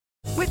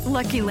With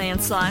Lucky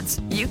Land Slots,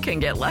 you can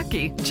get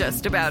lucky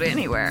just about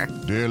anywhere.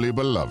 Dearly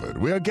beloved,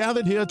 we are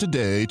gathered here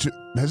today to...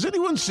 Has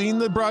anyone seen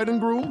the bride and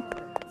groom?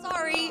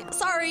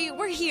 Sorry,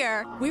 we're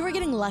here. We were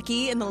getting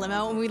lucky in the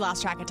limo and we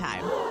lost track of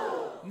time.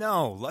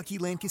 No, Lucky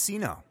Land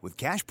Casino, with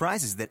cash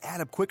prizes that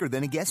add up quicker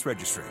than a guest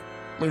registry.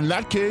 In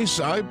that case,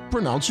 I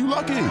pronounce you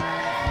lucky.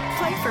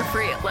 Play for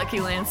free at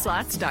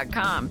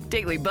LuckyLandSlots.com.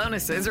 Daily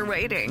bonuses are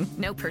waiting.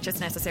 No purchase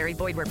necessary.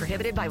 Void where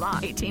prohibited by law.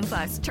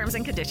 18+. Terms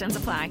and conditions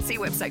apply. See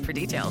website for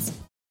details.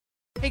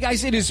 Hey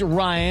guys, it is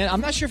Ryan.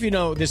 I'm not sure if you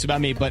know this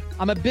about me, but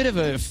I'm a bit of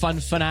a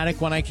fun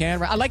fanatic when I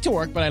can. I like to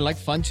work, but I like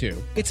fun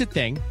too. It's a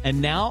thing. And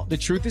now the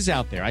truth is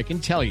out there. I can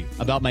tell you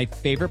about my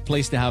favorite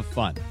place to have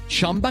fun.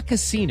 Chumba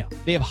Casino.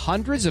 They have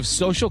hundreds of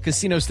social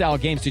casino style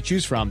games to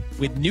choose from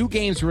with new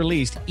games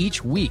released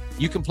each week.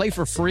 You can play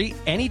for free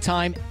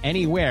anytime,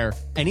 anywhere.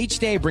 And each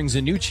day brings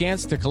a new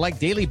chance to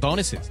collect daily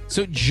bonuses.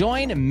 So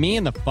join me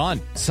in the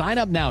fun. Sign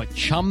up now at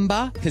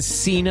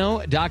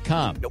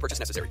ChumbaCasino.com. No purchase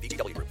necessary.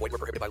 VGW Group. Void where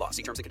prohibited by law.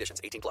 See terms and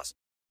conditions. 18+.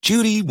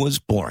 Judy was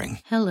boring.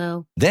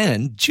 Hello.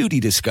 Then Judy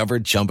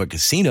discovered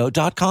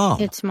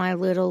ChumbaCasino.com. It's my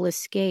little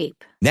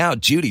escape. Now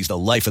Judy's the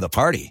life of the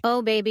party.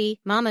 Oh, baby,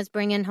 mama's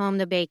bringing home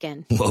the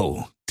bacon.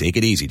 Whoa, take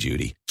it easy,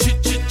 Judy.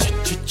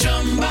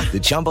 The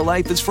Chumba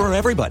life is for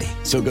everybody.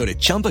 So go to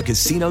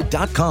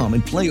ChumbaCasino.com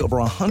and play over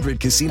 100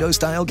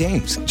 casino-style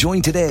games.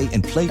 Join today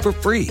and play for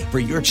free for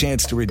your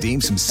chance to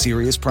redeem some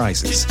serious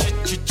prizes.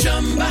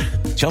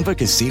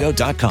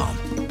 ChumbaCasino.com.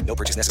 No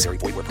purchase necessary.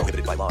 Void where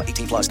prohibited by law.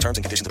 18+. Terms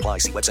and conditions apply.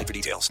 See website for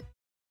details.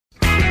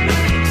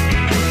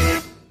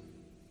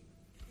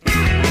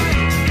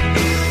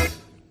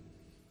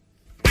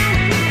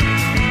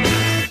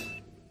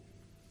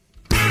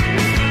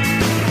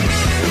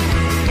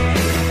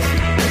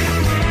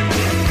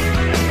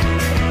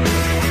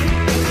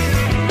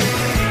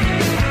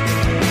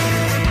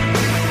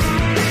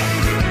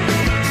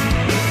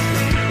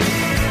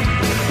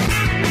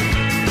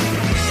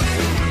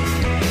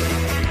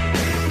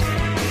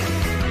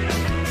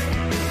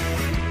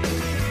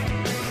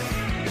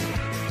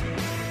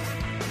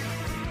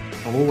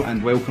 Hello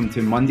and welcome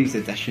to Monday's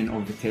edition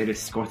of the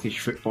Terrace Scottish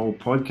Football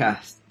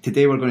Podcast.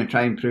 Today we're going to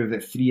try and prove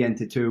that 3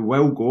 into 2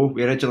 will go.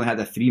 We originally had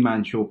a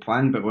 3-man show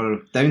planned, but we're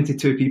down to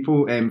 2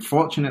 people.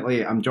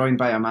 Fortunately, I'm joined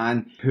by a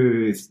man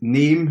whose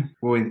name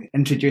will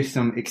introduce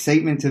some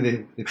excitement to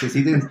the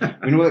proceedings.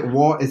 We know that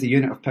Watt is a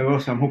unit of power,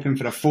 so I'm hoping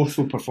for a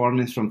forceful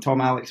performance from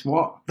Tom Alex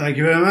Watt. Thank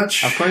you very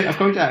much. I've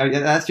called you that.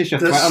 That's just your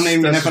Twitter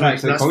name. You never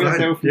actually call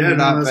yourself. Yeah,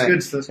 no,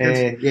 that's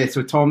good. Yeah,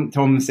 so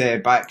Tom's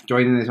back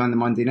joining us on the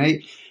Monday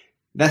night.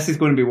 This is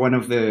going to be one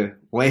of the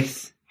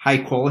less high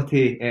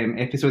quality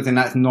episodes, and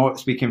that's not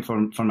speaking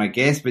for my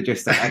guest, but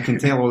just I can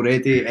tell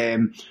already.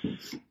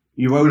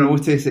 You will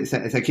notice it's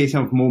a case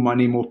of more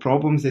money, more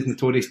problems, as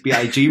Notorious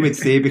B.I.G. would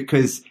say,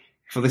 because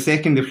for the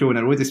second show in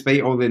a row,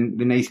 despite all the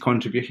nice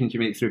contributions you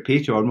make through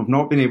Patreon, we've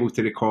not been able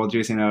to record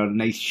using our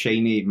nice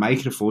shiny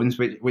microphones,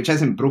 which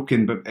isn't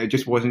broken, but it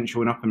just wasn't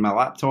showing up in my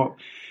laptop.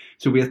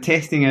 So we're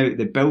testing out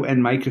the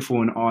built-in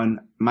microphone on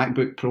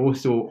MacBook Pro.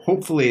 So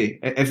hopefully,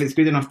 if it's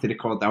good enough to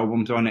record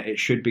albums on it, it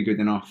should be good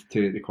enough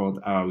to record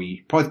a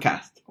wee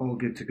podcast. All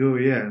good to go,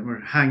 yeah. We're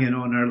hanging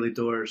on early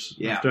doors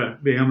after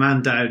being a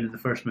man down in the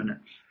first minute.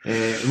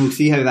 We'll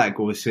see how that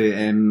goes. So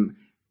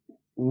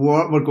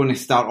what we're going to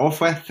start off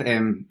with,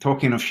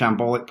 talking of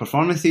shambolic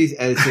performances,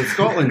 is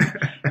Scotland.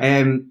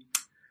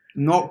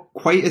 Not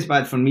quite as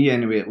bad for me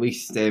anyway, at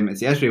least as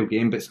the Israel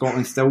game, but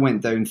Scotland still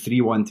went down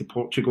 3-1 to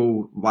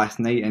Portugal last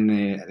night in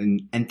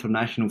an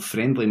international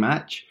friendly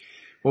match.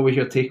 What was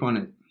your take on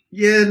it?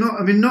 Yeah,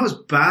 not as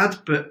bad,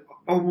 but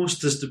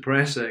almost as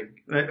depressing.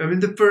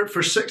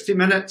 For 60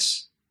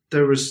 minutes,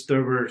 there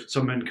were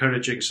some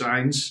encouraging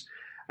signs.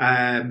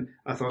 I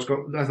thought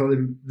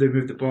they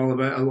moved the ball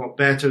about a lot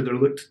better. They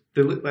looked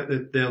like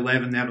the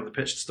 11 they had on the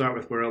pitch to start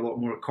with were a lot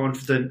more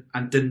confident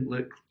and didn't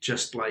look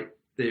just like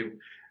they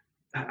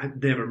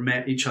had never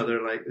met each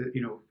other, like,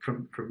 you know,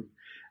 from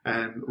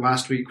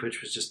last week,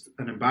 which was just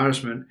an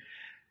embarrassment.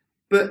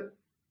 But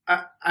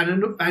I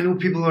know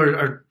people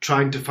are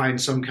trying to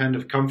find some kind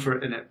of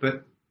comfort in it,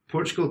 but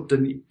Portugal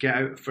didn't get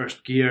out of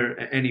first gear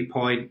at any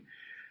point.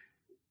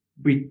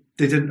 They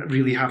didn't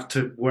really have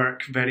to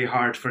work very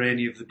hard for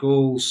any of the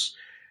goals.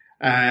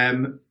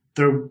 If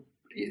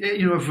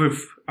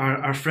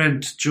our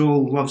friend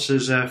Joel loves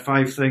his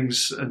 5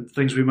 things and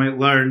things we might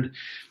learn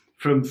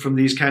from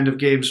these kind of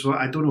games. Well,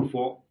 I don't know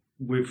what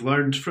we've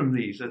learned from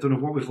these. I don't know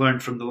what we've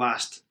learned from the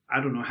last,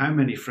 I don't know how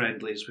many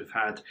friendlies we've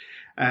had.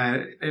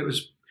 It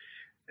was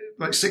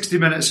like 60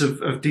 minutes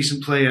of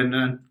decent play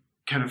and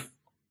kind of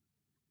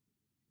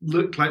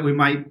looked like we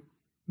might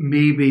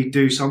maybe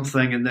do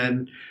something, and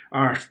then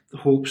our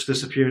hopes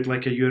disappeared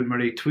like a Ewan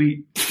Murray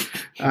tweet.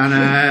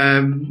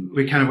 And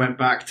we kind of went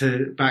back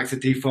to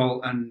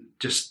default and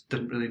just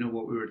didn't really know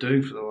what we were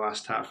doing for the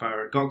last half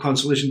hour. Got a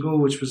consolation goal,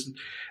 which was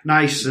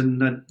nice,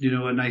 and a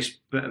nice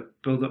bit of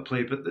build-up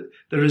play. But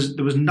there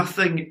was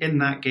nothing in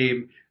that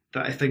game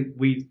that I think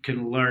we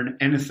can learn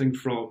anything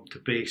from to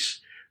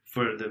base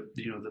for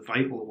the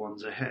vital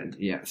ones ahead.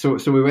 Yeah, so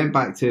we went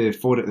back to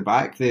 4 at the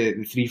back, the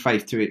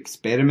 3-5-2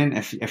 experiment,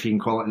 if you can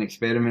call it an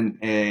experiment.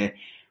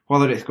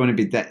 Whether it's going to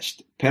be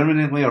ditched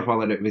permanently or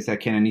whether it was a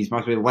kind of needs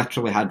must, we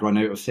literally had run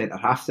out of centre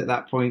halves at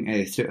that point.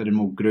 Suter and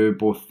Mulgrew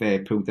both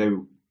pulled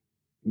out.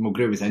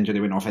 Mulgrew was injured;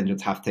 he went off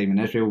injured half time in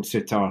Israel.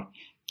 Suter,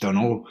 don't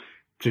know,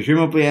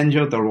 presumably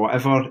injured or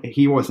whatever.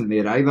 He wasn't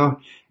there either.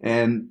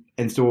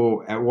 And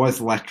so it was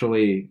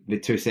literally the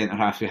 2 centre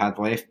halves we had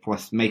left,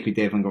 plus Michael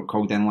Devlin got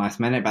called in last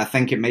minute. But I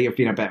think it might have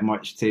been a bit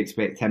much to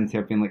expect him to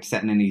have been like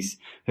sitting in his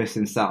house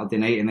on Saturday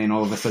night and then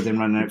all of a sudden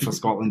running out for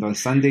Scotland on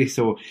Sunday.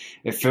 So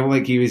it felt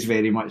like he was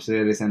very much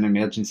there as an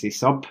emergency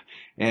sub.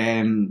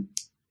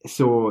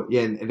 So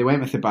yeah, they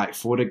went with the back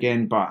 4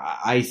 again, but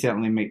I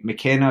certainly,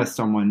 McKenna is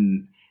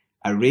someone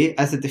I rate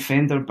as a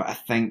defender, but I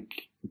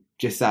think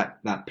just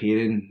that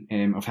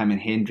pairing of him and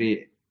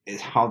Hendry,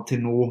 it's hard to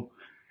know.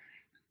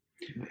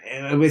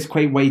 It was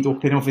quite wide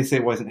open. Obviously,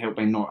 it wasn't helped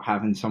by not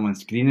having someone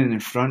screening in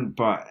front,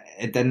 but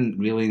it didn't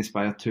really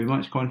inspire too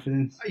much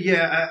confidence.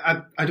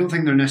 Yeah, I don't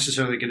think they're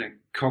necessarily going to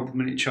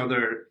complement each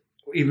other,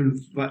 even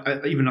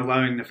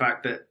allowing the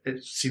fact that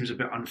it seems a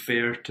bit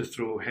unfair to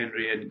throw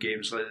Hendry in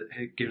games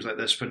like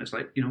this when it's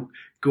like,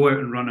 go out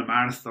and run a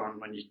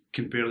marathon when you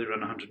can barely run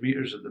 100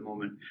 metres at the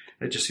moment.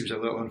 It just seems a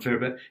little unfair.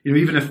 But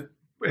even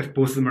if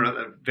both of them are at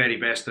the very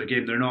best of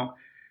their game,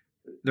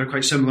 they're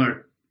quite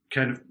similar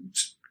kind of.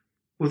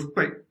 With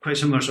quite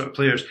similar sort of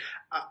players.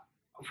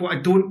 What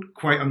I don't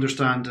quite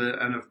understand,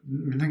 and I've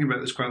been thinking about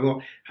this quite a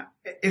lot,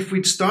 if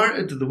we'd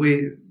started the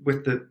way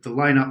with the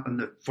lineup and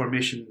the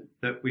formation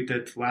that we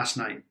did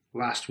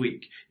last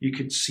week, you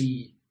could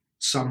see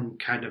some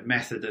kind of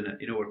method in it.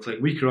 We're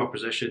playing weaker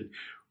opposition.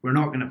 We're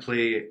not going to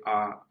play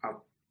a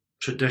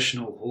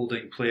traditional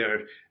holding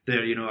player there.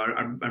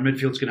 Our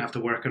midfield's going to have to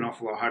work an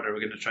awful lot harder.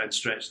 We're going to try and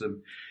stretch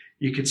them.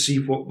 You could see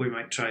what we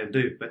might try and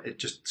do, but it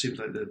just seems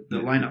like the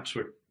lineups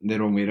were the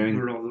wrong way around.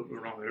 Were the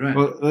wrong way around.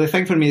 Well, the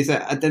thing for me is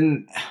that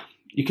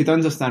you could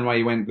understand why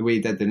he went the way he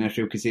did in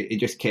Israel, because he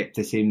just kept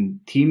the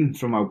same team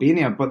from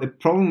Albania. But the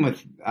problem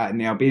with in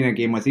the Albania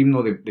game was, even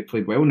though they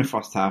played well in the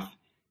first half,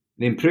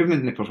 the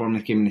improvement in the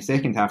performance came in the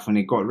second half when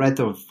he got rid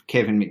of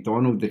Kevin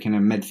McDonald, the kind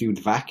of midfield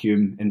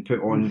vacuum, and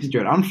put on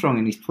Stuart Armstrong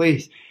in his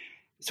place.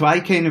 So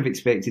I kind of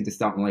expected the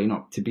starting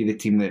lineup to be the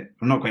team that,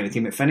 or not quite the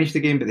team that finished the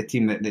game, but the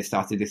team that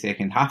started the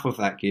second half of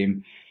that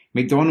game.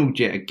 McDonald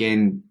yet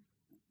again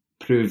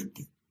proved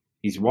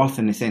his worth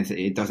in the sense that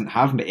he doesn't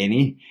have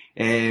any.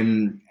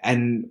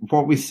 And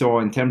what we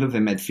saw in terms of the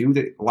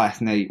midfield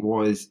last night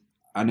was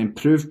an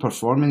improved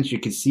performance. You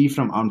could see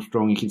from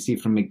Armstrong, you could see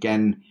from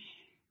McGinn,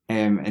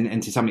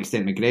 and to some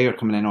extent McGregor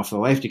coming in off the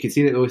left. You could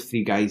see that those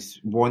three guys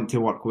want to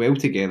work well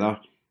together.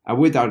 I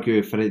would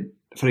argue for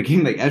a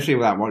game like Israel,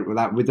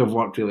 that would have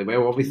worked really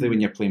well. Obviously, when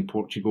you're playing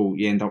Portugal,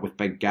 you end up with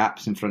big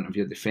gaps in front of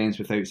your defence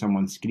without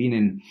someone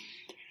screening.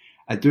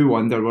 I do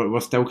wonder, we're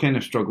still kind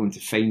of struggling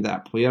to find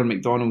that player.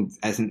 McDonald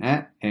isn't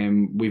it.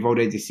 We've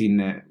already seen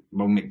that,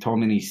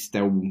 McTominay's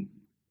still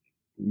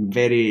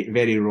very,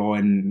 very raw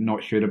and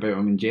not sure about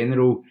him in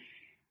general.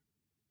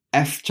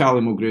 If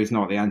Charlie Mulgrew is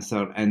not the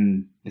answer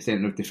in the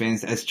centre of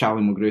defence, is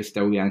Charlie Mulgrew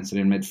still the answer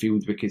in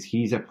midfield? Because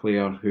he's a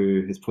player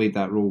who has played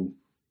that role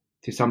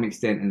to some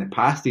extent in the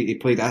past. He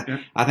played,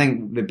 I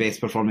think the best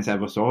performance I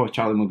ever saw of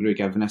Charlie Mulgrew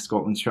given a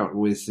Scotland shirt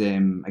was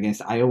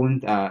against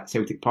Ireland at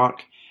Celtic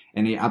Park,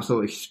 and he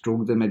absolutely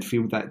strolled the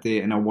midfield that day,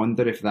 and I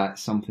wonder if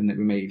that's something that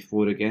we might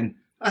explore again.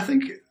 I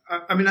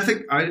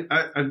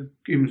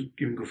even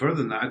go further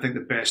than that. I think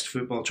the best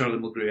football Charlie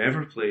Mulgrew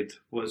ever played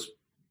was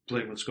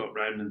playing with Scott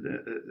Brown,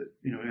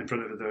 in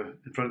front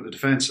of the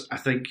defence. I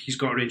think he's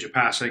got a range of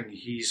passing.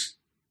 He's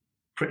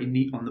pretty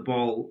neat on the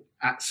ball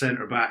at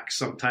centre back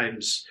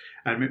sometimes,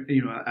 and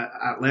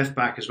at left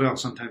back as well.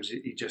 Sometimes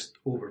he just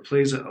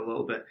overplays it a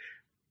little bit,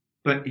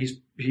 but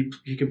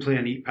he can play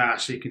a neat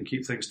pass. He can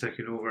keep things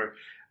ticking over,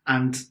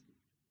 and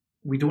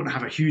we don't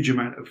have a huge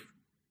amount of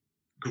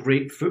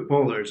great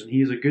footballers, and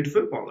he's a good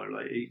footballer.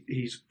 Like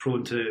he's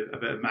prone to a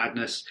bit of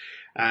madness.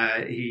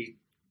 He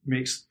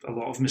makes a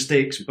lot of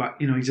mistakes, but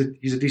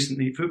he's a decent,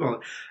 neat footballer.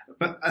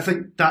 But I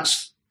think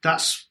that's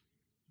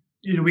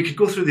we could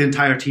go through the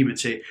entire team and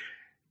say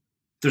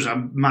there's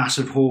a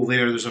massive hole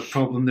there, there's a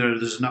problem there,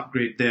 there's an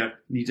upgrade there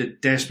needed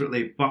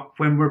desperately. But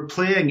when we're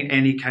playing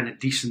any kind of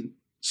decent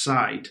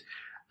side,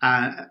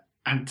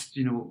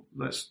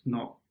 let's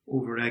not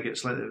over-egg it,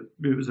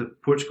 it was the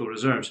Portugal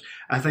reserves.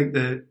 I think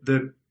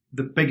the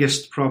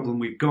biggest problem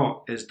we've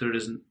got is there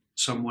isn't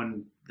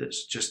someone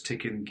that's just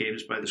taking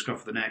games by the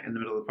scruff of the neck in the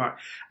middle of the park.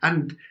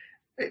 And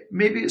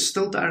maybe it's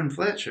still Darren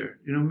Fletcher.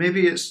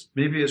 Maybe it's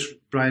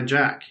Brian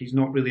Jack. He's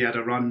not really had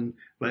a run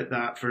like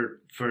that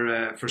for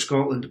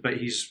Scotland, but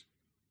he's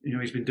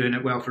been doing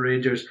it well for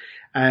Rangers.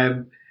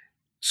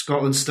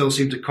 Scotland still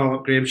seem to call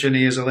up Graham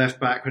Shinney as a left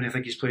back when I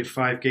think he's played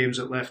 5 games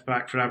at left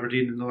back for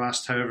Aberdeen in the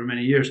last however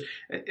many years.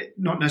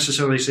 Not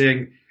necessarily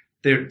saying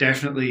they're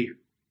definitely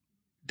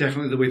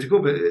the way to go,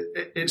 but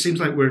it seems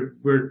like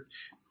we're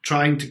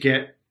trying to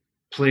get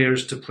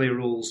players to play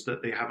roles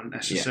that they haven't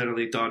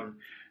necessarily done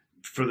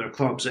for their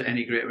clubs at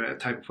any great amount of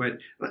time when,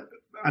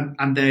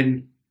 and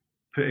then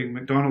putting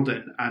McDonald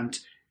in, and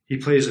he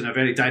plays in a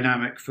very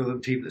dynamic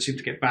Fulham team that seem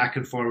to get back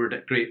and forward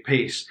at great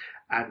pace,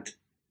 and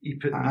you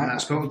put him in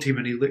that Scotland team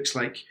and he looks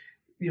like,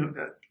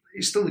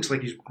 he still looks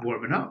like he's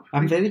warming up.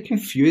 I'm very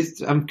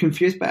confused. I'm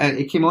confused by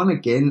he came on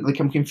again. Like,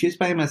 I'm confused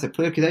by him as a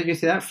player, because as you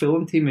say, that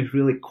Fulham team is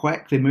really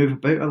quick. They move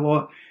about a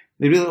lot.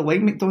 They really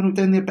like McDonald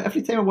down there, but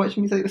every time I watch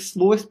him, he's like the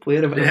slowest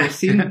player I've ever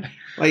seen.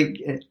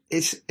 Like,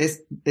 it's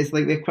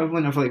like the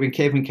equivalent of like when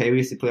Kevin Kyle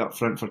used to play up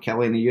front for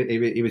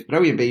Killie. He was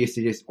brilliant, but he used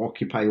to just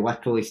occupy,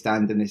 literally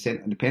stand in the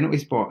centre of the penalty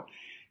spot.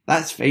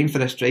 That's fine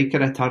for a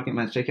striker, a target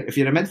man striker. If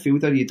you're a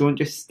midfielder, you don't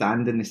just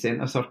stand in the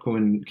centre circle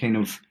and kind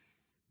of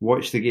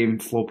watch the game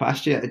flow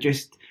past you.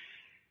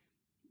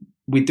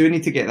 We do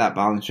need to get that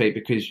balance right,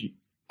 because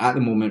at the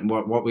moment,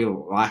 what we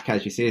lack,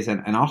 as you say, is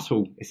an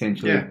arsehole,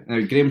 essentially. Yeah. Now,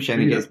 Graham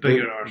Shinnie gets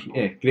booked.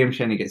 Yeah, Graham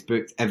Shinnie gets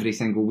booked every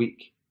single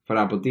week for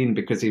Aberdeen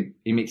because he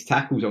makes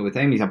tackles all the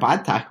time. He's a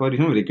bad tackler.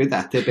 He's not very good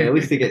at it, but at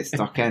least he gets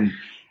stuck in.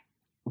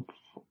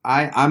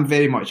 I'm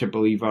very much a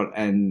believer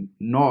in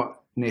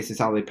not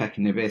necessarily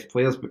picking the best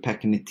players, but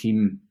picking the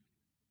team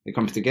that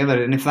comes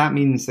together. And if that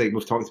means, like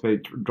we've talked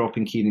about,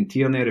 dropping Kieran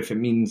Tierney, if it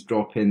means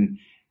dropping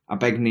a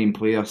big name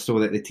player so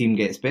that the team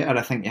gets better,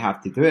 I think you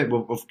have to do it.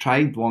 We've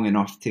tried long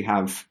enough to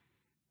have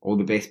all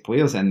the best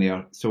players in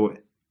there, so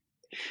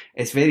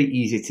it's very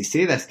easy to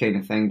say this kind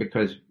of thing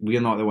because we're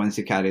not the ones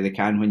who carry the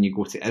can when you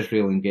go to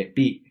Israel and get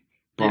beat.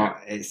 But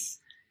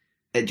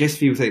it just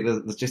feels like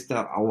there's just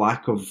a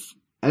lack of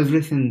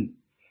everything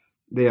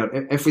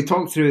there. If we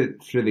talk through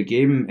the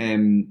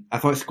game, I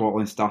thought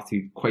Scotland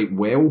started quite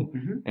well,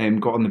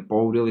 got on the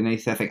ball really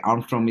nicely. I think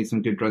Armstrong made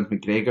some good runs,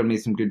 McGregor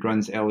made some good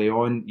runs early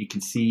on. You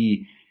can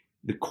see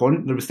there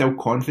was still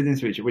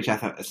confidence, which I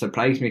thought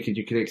surprised me, because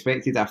you could have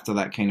expected after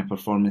that kind of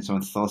performance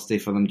on Thursday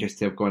for them just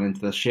to have gone into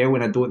their shell,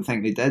 and I don't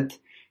think they did.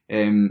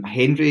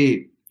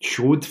 Henry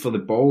showed for the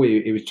ball.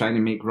 He was trying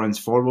to make runs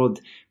forward.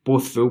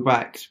 Both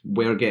fullbacks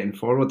were getting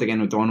forward.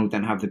 Again, O'Donnell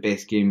didn't have the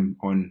best game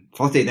on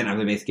Thursday. He didn't have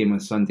the best game on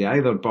Sunday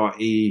either, but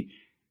he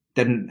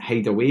didn't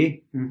hide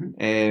away.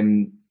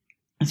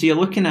 So you're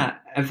looking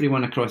at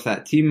everyone across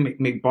that team.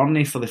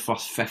 McBurney for the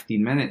first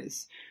 15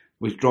 minutes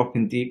was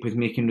dropping deep, was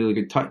making really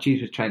good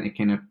touches, was trying to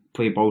kind of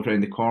play balls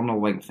around the corner,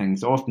 link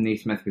things off.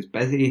 Naismith was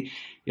busy.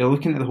 You're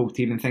looking at the whole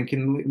team and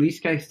thinking, these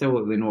guys still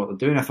look, they know what they're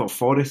doing. I thought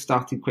Forrest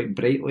started quite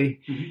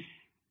brightly.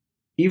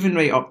 Even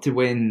right up to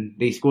when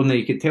they scored. Now,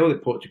 you could tell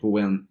that Portugal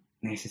weren't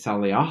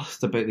necessarily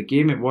asked about the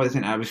game. It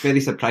wasn't. I was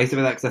very surprised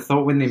about that, because I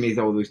thought when they made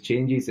all those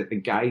changes that the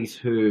guys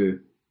who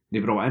they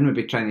brought in would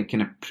be trying to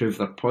kind of prove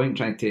their point,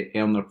 trying to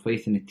earn their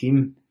place in the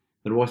team.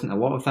 There wasn't a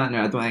lot of that.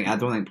 Now, I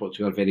don't think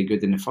Portugal are very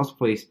good in the first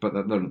place, but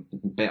they're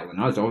better than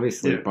us,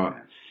 obviously. Yeah. But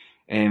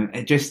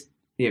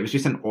it was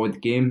just an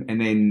odd game. And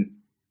then,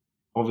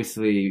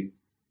 obviously,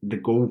 the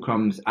goal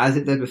comes, as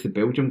it did with the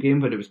Belgium game,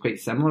 but it was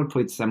quite similar,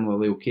 played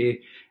similarly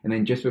okay. And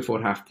then just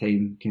before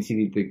half-time,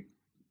 conceded the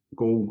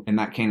goal, and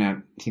that kind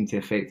of seemed to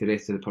affect the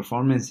rest of the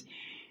performance.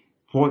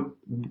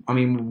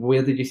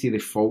 Where did you see the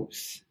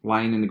faults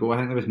lying in the goal? I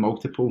think there was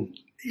multiple.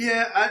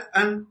 Yeah,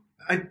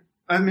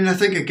 I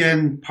think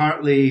again,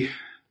 partly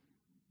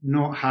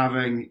not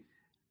having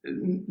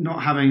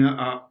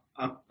a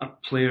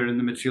player in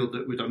the midfield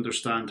that would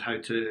understand how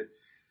to.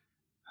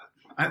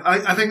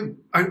 I think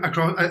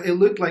it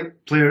looked like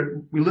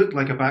we looked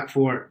like a back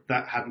four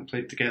that hadn't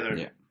played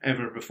together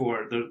ever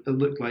before. It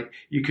looked like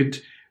you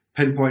could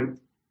pinpoint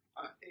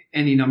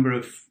any number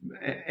of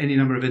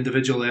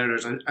individual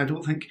errors. I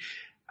don't think.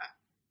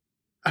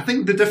 I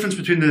think the difference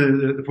between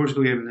the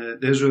Portugal game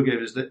and the Israel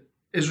game is that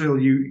Israel,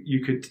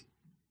 you could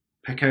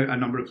pick out a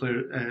number of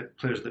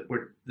players that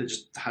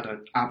just had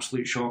an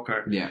absolute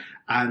shocker. Yeah.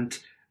 And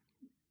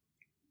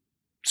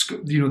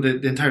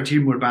the entire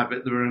team were bad,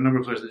 but there were a number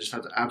of players that just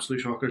had absolute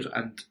shockers.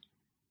 And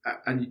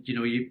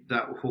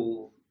that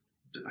whole,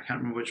 I can't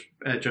remember which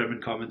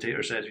German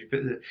commentator said, if you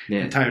put the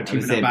entire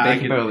team in a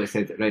bag. Beckenbauer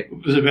said it, right?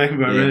 Was it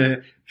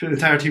Beckenbauer? Put the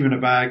entire team in a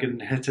bag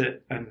and hit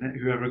it, and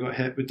whoever got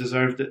hit would have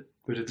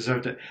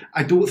deserved it.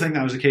 I don't think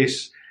that was the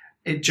case.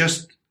 It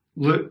just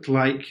looked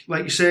like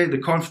you say, the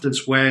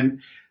confidence went.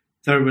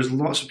 There was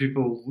lots of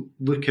people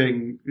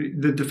looking.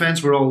 The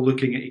defence were all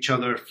looking at each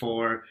other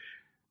for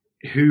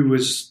who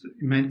was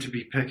meant to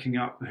be picking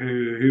up,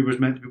 who was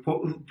meant to be,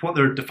 what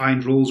their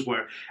defined roles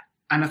were.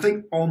 And I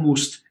think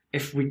almost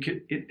if we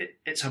could,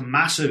 it's a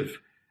massive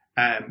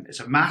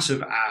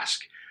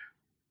ask.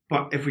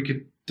 But if we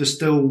could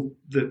distill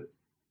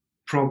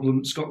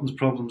Scotland's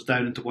problems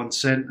down into one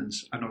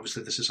sentence, and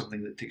obviously this is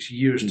something that takes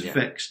years to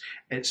fix,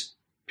 it's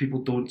people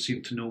don't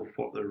seem to know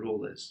what their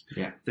role is.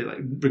 Yeah.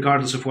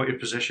 Regardless of what your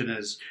position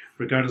is,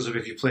 regardless of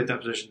if you played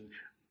that position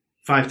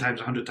 5 times,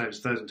 100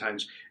 times, 1,000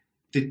 times,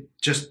 they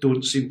just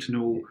don't seem to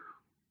know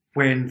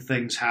when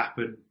things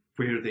happen,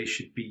 where they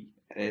should be.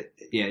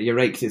 You're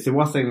right, because it's the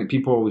worst thing that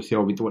people always say,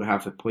 we don't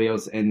have the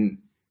players, and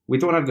we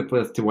don't have the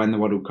players to win the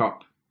World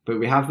Cup, but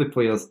we have the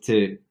players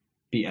to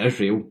beat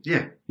Israel.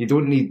 Yeah. You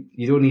don't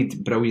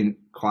need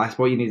brilliant class.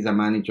 What you need is a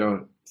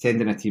manager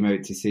sending a team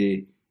out to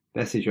say,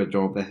 this is your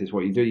job, this is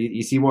what you do.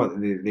 You see what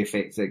the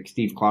effects like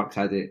Steve Clark's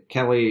had at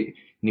Kelly,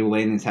 Neil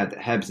Lennon's had at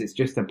Hibs. It's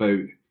just about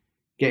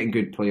getting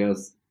good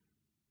players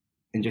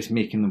and just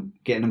getting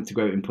them to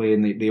go out and play,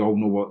 and they all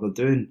know what they're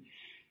doing.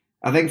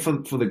 I think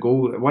for the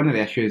goal, one of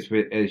the issues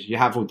is you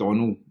have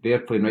O'Donnell there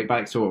playing right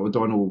back. So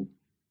O'Donnell,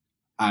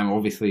 I'm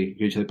obviously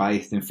hugely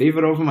biased in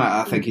favour of him.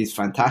 I think he's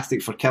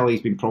fantastic. For Kelly,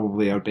 he's been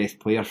probably our best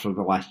player for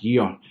the last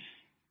year.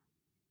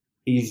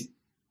 He's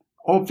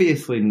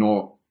obviously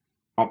not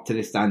up to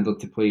the standard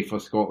to play for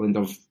Scotland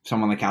of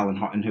someone like Alan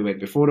Hutton who went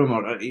before him,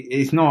 or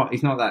he's not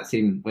that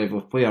same level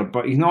of player,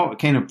 but he's not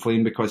kind of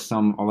playing because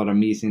some other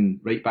amazing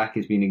right back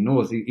is being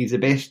ignored. He's the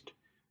best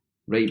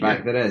right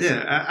back there is.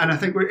 Yeah, and I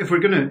think if we're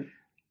going to,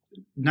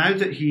 now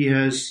that he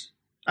has,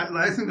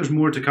 I think there's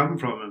more to come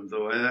from him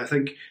though. I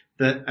think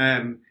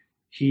that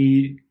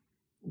he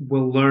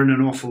will learn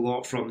an awful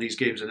lot from these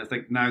games, and I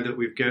think now that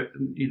we've got,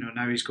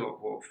 now he's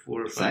got what,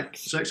 4 or 5,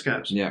 6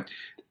 caps. Yeah.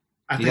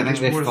 I think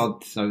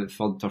the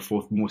third or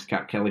fourth most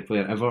cap Kelly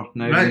player ever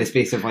now in the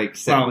space of like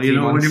 17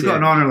 months. When you've got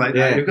an honour like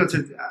that, you've got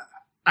to.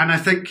 And I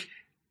think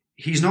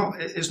he's not.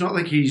 It's not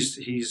like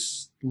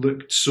he's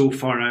looked so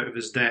far out of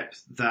his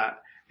depth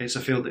that it's a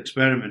failed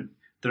experiment.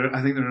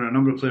 I think there are a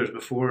number of players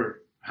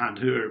beforehand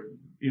who are,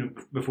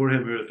 before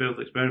him who are a failed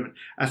experiment.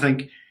 I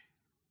think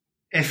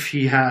if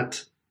he had.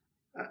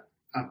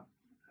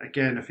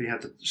 Again, if he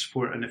had the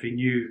support and if he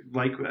knew,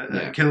 like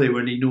Kelly,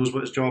 when he knows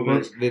what his job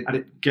is,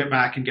 and get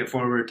back and get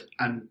forward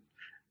and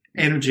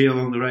energy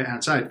along the right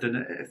hand side,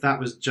 then if that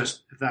was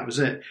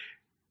it,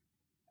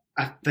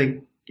 I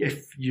think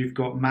if you've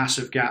got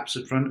massive gaps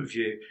in front of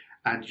you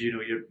and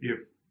you're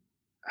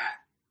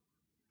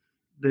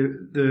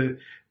the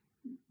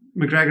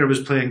McGregor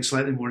was playing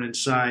slightly more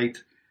inside,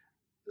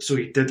 so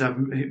he did have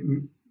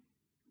room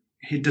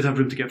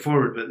to get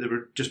forward, but there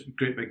were just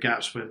great big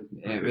gaps when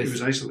he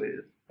was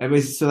isolated.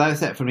 So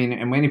that's it for me.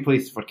 And when he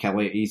plays for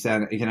Kelly, he's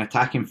an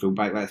attacking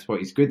fullback. That's what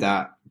he's good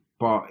at.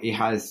 But he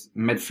has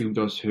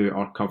midfielders who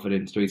are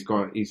covering. So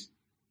he's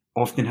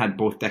often had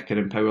both Dicker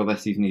and Power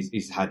this season.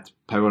 He's had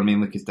Power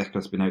mainly because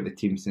Dicker's been out of the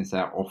team since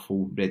that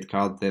awful red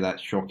card, that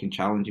shocking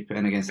challenge he put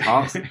in against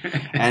Hearts.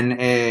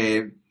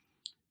 And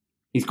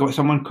he's got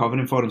someone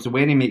covering for him. So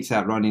when he makes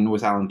that run, he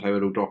knows Alan Power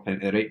will drop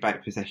into the right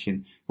back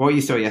position. What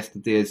you saw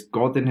yesterday is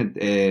Gordon had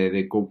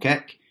the goal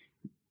kick.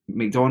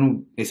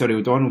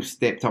 O'Donnell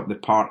stepped up the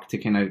park to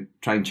kind of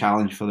try and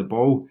challenge for the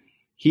ball.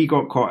 He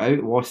got caught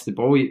out, lost the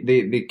ball.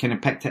 They kind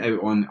of picked it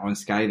out on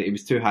Sky that he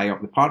was too high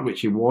up the park,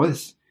 which he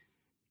was.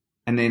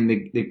 And then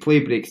the play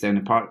breaks down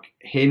the park.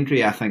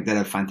 Hendry, I think, did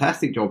a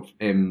fantastic job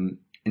in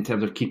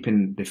terms of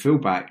keeping the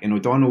fullback. And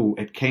O'Donnell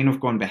had kind of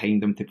gone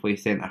behind him to play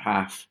centre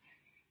half,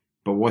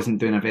 but wasn't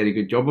doing a very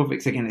good job of it.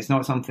 Because again, it's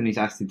not something he's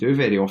asked to do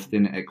very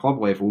often at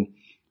club level.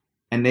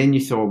 And then you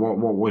saw what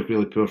was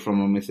really poor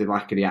from him was the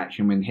lack of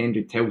reaction when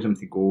Hendry tells him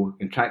to go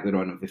and track the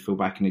run of the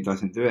fullback and he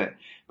doesn't do it.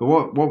 But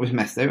what was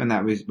missed out on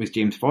that was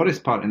James Forrest's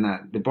part in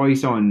that. The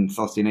boys on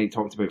Thursday night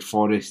talked about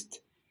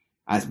Forrest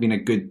as being a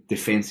good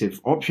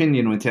defensive option,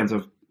 in terms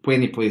of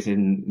when he plays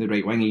in the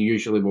right wing, he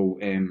usually will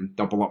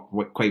double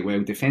up quite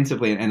well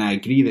defensively, and I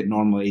agree that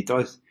normally he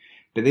does.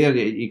 But there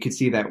you could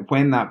see that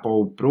when that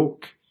ball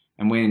broke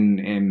and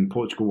when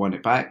Portugal won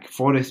it back,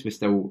 Forrest was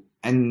still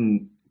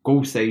in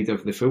goal side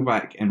of the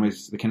fullback and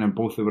was the kind of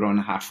both who were on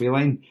the halfway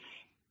line.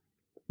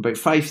 About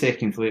 5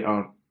 seconds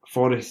later,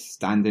 Forrest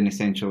standing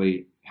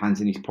essentially hands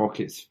in his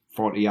pockets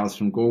 40 yards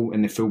from goal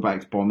and the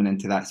fullback's bombing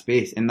into that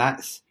space. And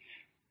that's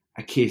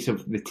a case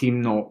of the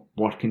team not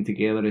working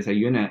together as a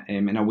unit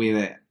in a way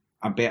that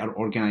a better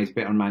organised,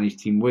 better managed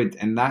team would.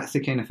 And that's the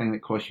kind of thing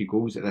that costs you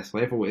goals at this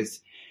level. It's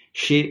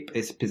shape,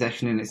 it's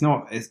positioning.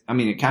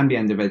 It can be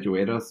individual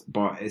errors,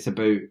 but it's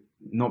about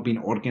not being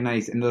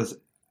organised. And there's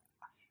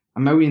a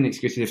million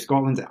excuses. If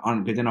Scotland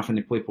aren't good enough and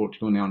they play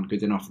Portugal and they aren't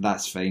good enough,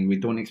 that's fine. We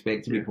don't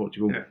expect to be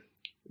Portugal. Yeah.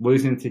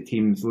 Losing to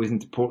teams, losing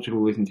to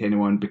Portugal, losing to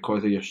anyone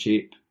because of your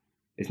shape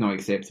is not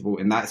acceptable.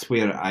 And that's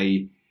where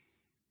I'm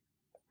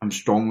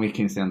strongly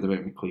concerned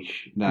about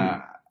McLeish.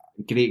 That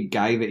great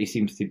guy that he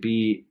seems to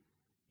be,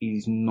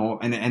 he's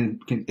not.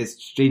 And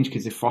it's strange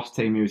because the first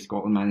time he was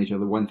Scotland manager,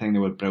 the one thing they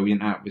were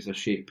brilliant at was their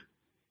shape.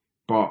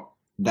 But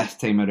this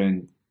time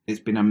around, it's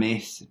been a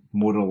mess,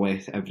 more or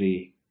less,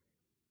 every.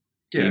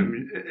 Yeah, I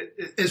mean,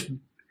 it's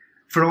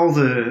for all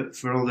the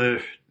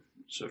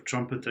sort of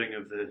trumpeting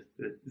of the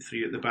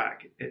three at the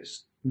back.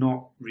 It's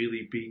not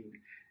really been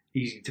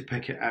easy to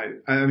pick it out.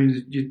 I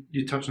mean,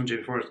 you touched on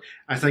James Forrest.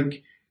 I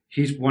think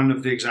he's one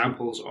of the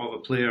examples of a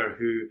player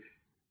who,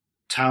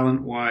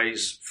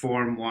 talent-wise,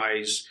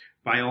 form-wise,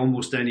 by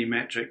almost any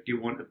metric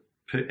you want to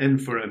put in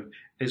for him,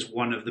 is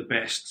one of the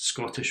best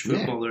Scottish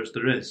footballers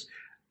there is.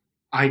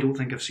 I don't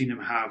think I've seen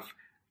him have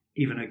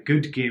even a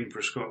good game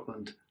for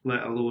Scotland,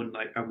 let alone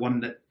like a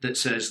one that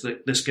says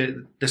that this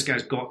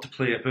guy's got to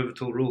play a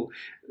pivotal role.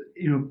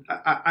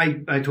 I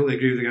totally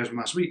agree with the guys from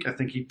last week. I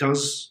think he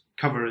does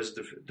cover his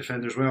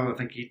defenders well. I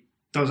think he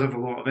does have a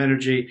lot of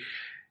energy.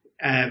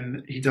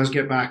 He does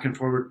get back and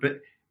forward,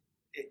 but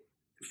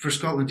for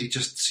Scotland, he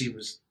just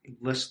seems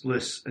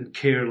listless and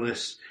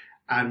careless.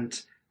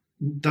 And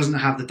doesn't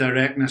have the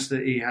directness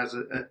that he has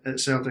at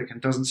Celtic,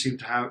 and doesn't seem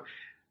to have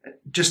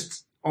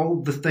just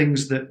all the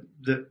things that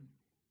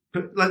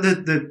like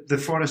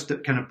the Forrest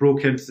that kind of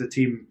broke into the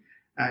team,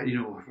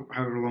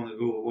 however long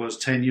ago it was,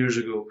 10 years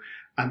ago,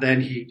 and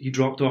then he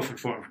dropped off in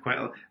form for quite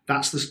a.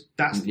 That's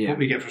what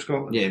we get for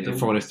Scotland. Yeah, the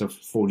Forrest of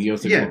 4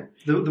 years ago. Yeah,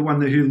 the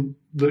one who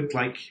looked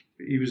like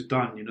he was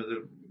done.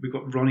 We've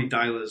got Ronnie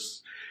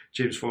Dylas,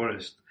 James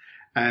Forrest.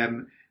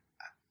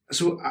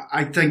 So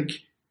I think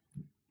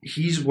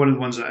he's one of the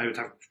ones that I would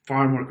have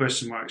far more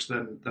question marks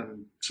than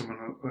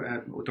someone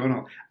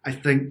O'Donnell. I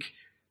think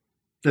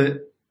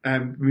that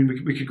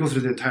we could go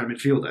through the entire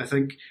midfield. I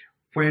think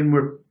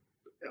when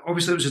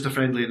obviously it was just a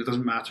friendly and it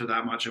doesn't matter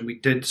that much, and we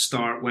did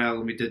start well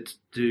and we did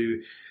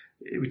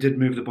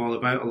move the ball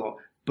about a lot.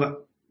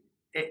 But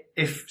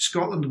if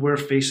Scotland were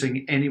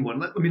facing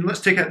anyone,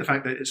 let's take out the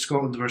fact that it's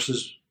Scotland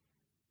versus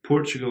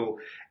Portugal.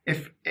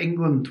 If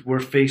England were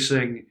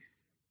facing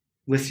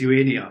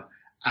Lithuania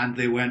and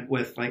they went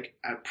with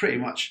pretty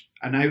much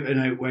an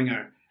out-and-out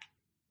winger,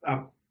 a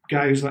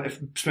guy who's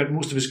spent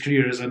most of his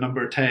career as a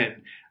number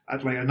 10,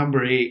 at a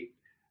number 8,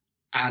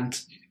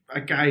 and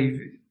a guy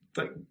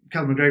like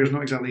Callum McGregor's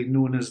not exactly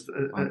known as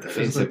a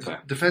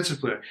defensive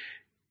player.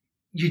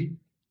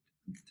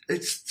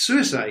 It's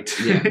suicide.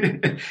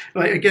 Yeah.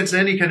 Against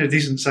any kind of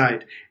decent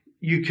side,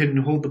 you can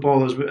hold the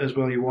ball as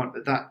well you want,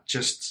 but that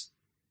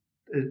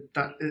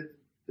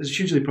is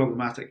hugely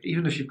problematic.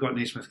 Even if you've got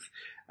Naismith,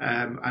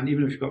 and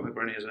even if you've got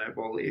McBurney as an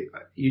outball,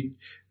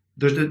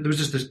 there's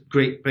just this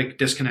great big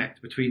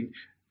disconnect between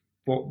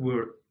what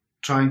we're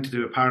trying to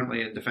do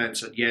apparently in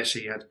defence, and yes,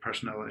 he had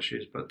personnel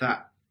issues, but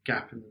that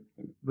gap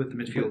with the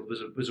midfield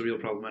was a real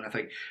problem. And I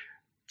think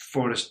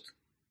Forrest,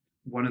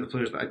 one of the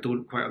players that I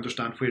don't quite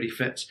understand where he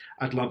fits.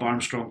 I'd love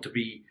Armstrong to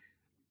be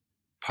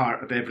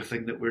part of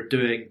everything that we're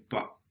doing,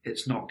 but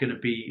it's not going to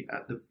be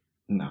at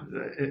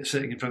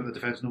sitting in front of the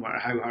defence no matter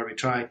how hard we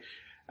try.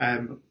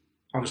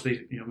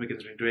 Obviously,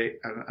 Wigan's been great,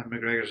 and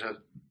McGregor's had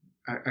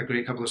a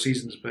great couple of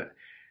seasons, but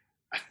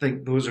I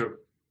think those are.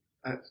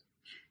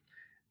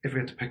 If we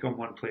had to pick on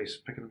one place,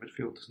 pick in the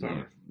midfield to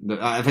start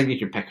with. I think you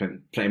could pick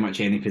on pretty much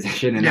any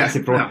position, and that's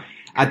the problem. No.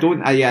 I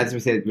don't. As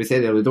we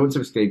said earlier, don't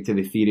subscribe to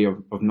the theory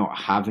of not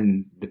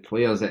having the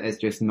players. It is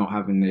just not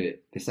having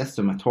the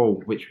system at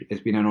all, which has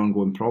been an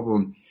ongoing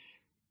problem.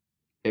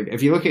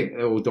 If you look at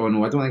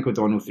O'Donnell, I don't think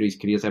O'Donnell through his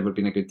career has ever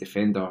been a good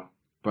defender,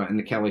 but in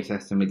the Kelly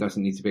system, he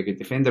doesn't need to be a good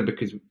defender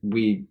because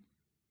we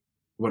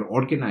were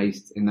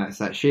organised in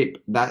that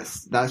shape.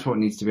 That's what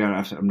needs to be.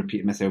 I'm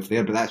repeating myself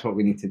there, but that's what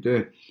we need to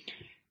do.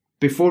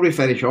 Before we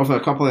finish off, a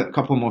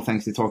couple more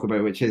things to talk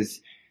about, which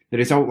is the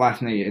result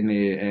last night in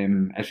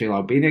the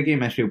Israel-Albania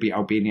game. Israel beat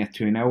Albania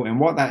 2-0,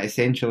 and what that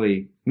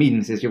essentially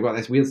means is you've got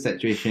this weird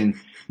situation.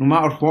 No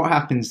matter what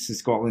happens to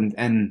Scotland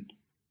in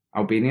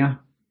Albania,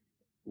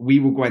 we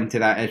will go into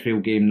that Israel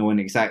game knowing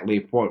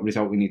exactly what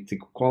result we need to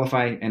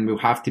qualify, and we'll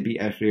have to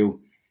beat Israel.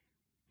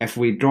 If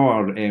we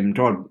draw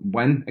a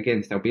win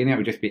against Albania, it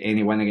will just be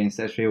any win against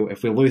Israel.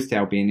 If we lose to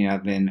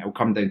Albania, then it'll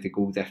come down to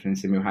goal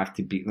difference, and we'll have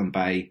to beat them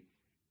by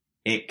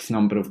X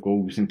number of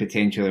goals and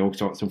potentially all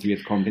sorts of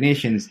weird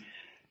combinations.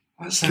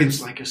 That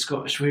sounds like a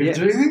Scottish way of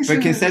doing things.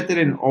 But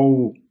considering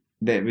all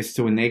that was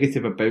so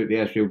negative about the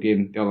Israel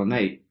game the other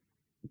night,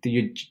 do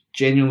you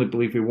genuinely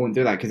believe we won't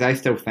do that? Because I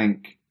still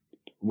think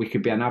we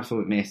could be an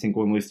absolute mess and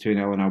go and lose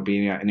 2-0 in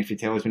Albania. And if you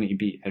tell us we need to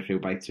beat Israel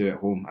by 2 at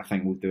home, I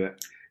think we'll do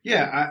it.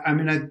 Yeah,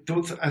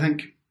 I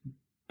think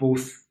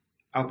both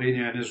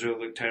Albania and Israel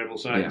look terrible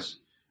sides.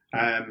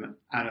 Yeah. And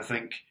I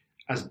think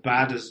as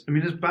bad as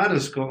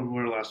Scotland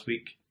were last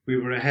week, we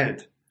were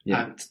ahead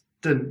and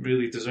didn't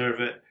really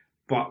deserve it,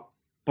 but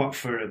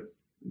for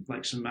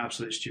some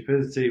absolute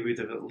stupidity, we'd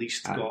have at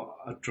least got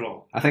a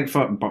draw. I think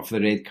for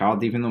the red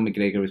card, even though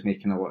McGregor was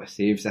making a lot of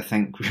saves, I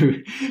think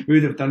we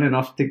would have done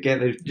enough to get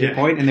the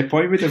point, and the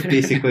point would have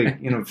basically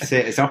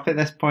set us up at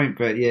this point.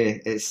 But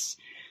it's.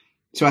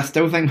 So I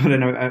still think we're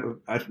in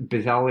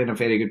bizarrely in a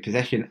very good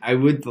position. I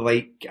would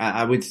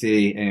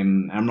say,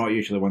 I'm not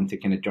usually one to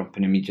kind of jump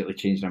and immediately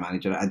change their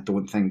manager. I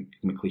don't think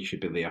McLeish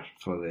should be there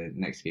for the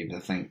next games. I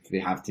think they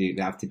have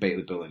to bite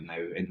the bullet now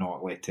and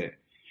not let it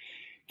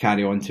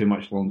carry on too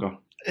much longer.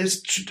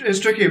 It's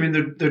tricky. I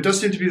mean, there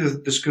does seem to be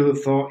the school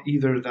of thought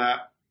either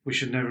that we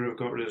should never have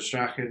got rid of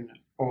Strachan,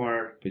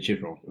 or which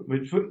is wrong.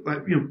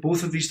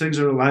 Both of these things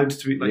are allowed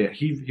to be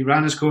he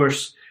ran his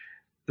course.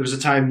 There was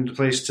a time and a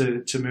place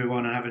to move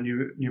on and have a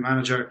new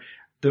manager.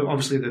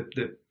 Obviously,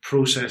 the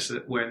process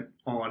that went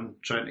on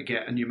trying to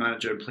get a new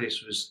manager in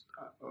place was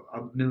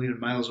a million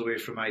miles away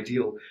from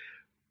ideal.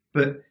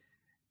 But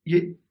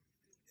you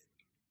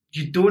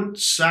don't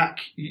sack.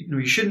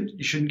 You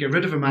shouldn't get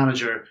rid of a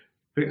manager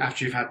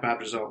after you've had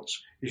bad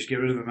results. You should get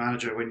rid of a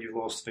manager when you've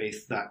lost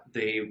faith that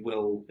they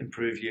will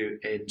improve you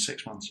in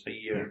 6 months, a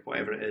year,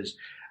 whatever it is.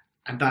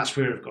 And that's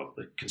where I've got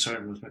the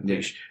concern with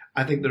McLeish.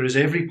 I think there is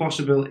every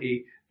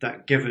possibility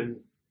that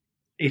given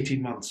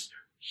 18 months,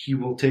 he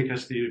will take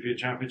us to the European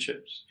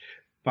Championships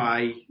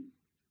by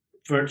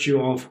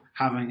virtue of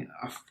having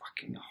a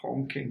fucking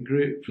honking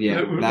group.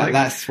 Yeah,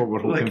 that's what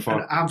we're hoping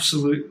for. An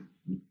absolute,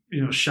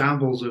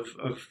 shambles of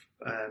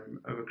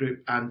a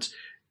group and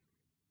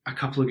a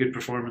couple of good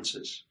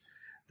performances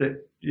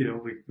that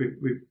we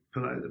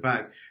pull out of the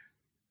bag.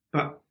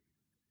 But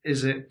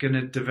is it going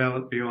to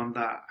develop beyond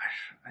that?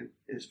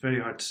 It's very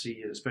hard to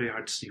see. It's very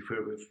hard to see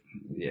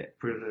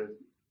where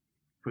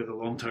the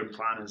long-term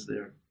plan is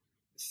there.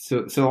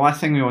 So the last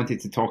thing we wanted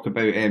to talk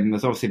about,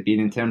 there's obviously been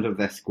in terms of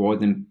this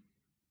squad and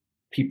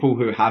people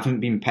who haven't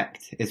been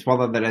picked, is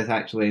whether there is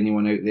actually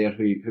anyone out there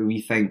who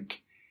we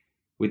think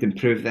would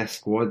improve this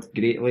squad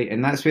greatly,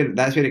 and that's where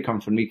it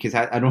comes from me, because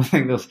I don't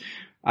think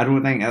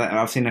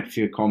I've seen a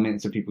few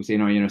comments of people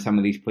saying, some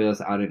of these players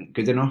aren't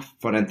good enough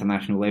for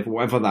international level,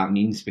 whatever that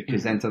means,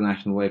 because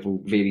international level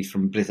varies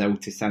from Brazil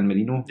to San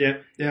Marino. Yeah.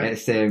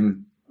 It's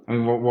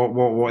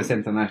what is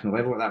international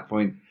level at that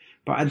point?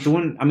 But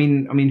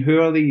who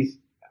are these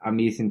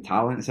amazing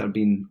talents that are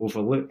being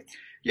overlooked?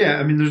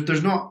 Yeah,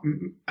 there's not.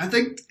 I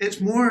think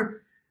it's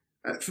more.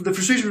 The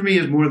frustration for me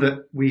is more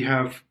that we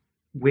have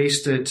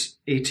wasted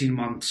 18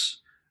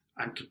 months,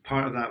 and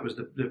part of that was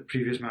the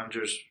previous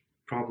manager's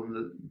problem,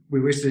 that we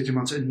wasted 18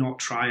 months in not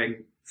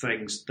trying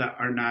things that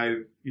are now,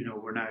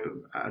 we're now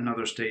at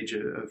another stage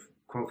of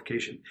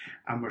qualification,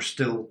 and we're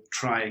still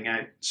trying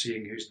out,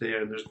 seeing who's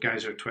there. And there's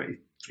guys who are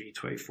 23,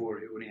 24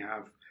 who only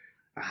have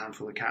a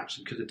handful of caps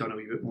and could have done a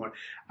wee bit more.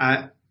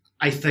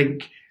 I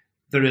think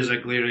there is a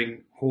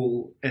glaring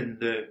hole in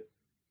the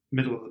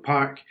middle of the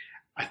park.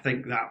 I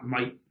think that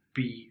might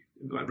be,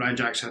 Ryan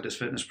Jack's had his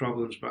fitness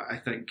problems, but I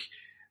think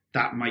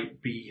that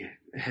might be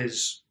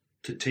his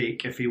to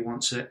take if he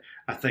wants it.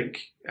 I think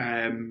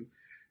Graeme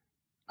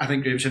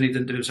Shinnie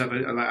didn't do himself.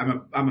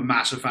 I'm a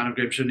massive fan of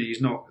Graeme Shinnie.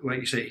 He's not, like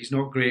you say, he's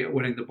not great at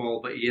winning the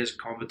ball, but he is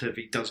combative.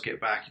 He does get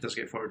back, he does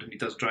get forward, and he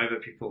does drive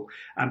at people.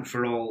 And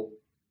for all,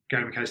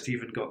 Gary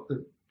Mackay-Stephen got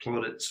the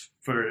plaudits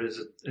for his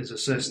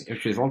assist,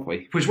 which was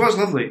lovely.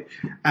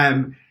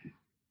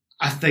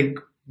 I think,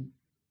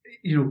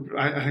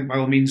 I think by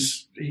all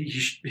means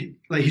he's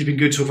been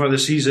good so far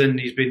this season.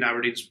 He's been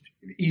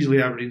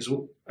easily Aberdeen's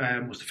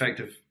most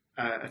effective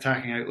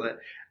attacking outlet,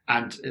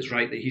 and it's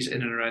right that he's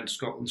in and around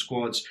Scotland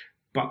squads.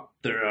 But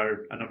there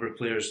are a number of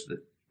players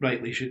that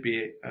rightly should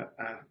be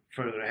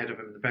further ahead of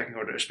him in the pecking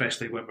order,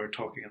 especially when we're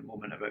talking at the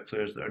moment about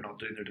players that are not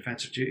doing their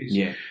defensive duties.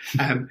 Yeah.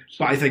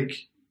 But I think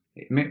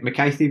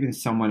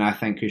Mackay-Stephen's someone I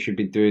think who should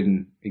be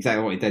doing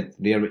exactly what he did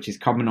there, which is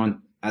coming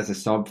on as a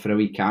sub for a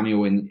wee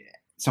cameo, and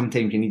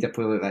sometimes you need a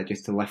player like that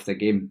just to lift a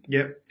game.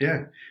 Yeah,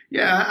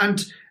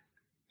 and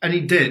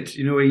he did,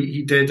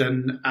 he did,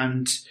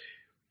 and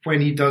when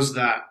he does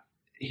that,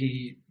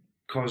 he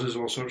causes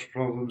all sorts of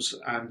problems,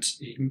 and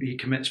he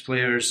commits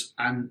players,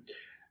 and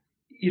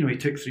he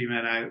took 3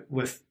 men out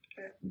with,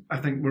 I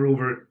think we're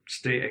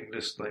overstating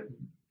this like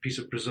piece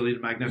of Brazilian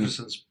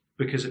magnificence.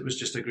 Because it was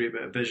just a great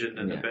bit of vision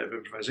and a bit of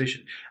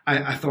improvisation.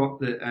 I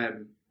thought that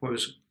what I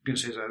was going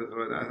to say is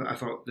I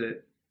thought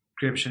that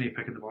Graeme Shinnie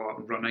picking the ball up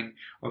and running,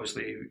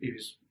 obviously he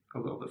was a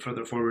little bit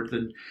further forward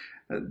than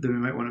we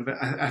might want to.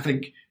 But I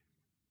think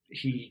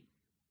we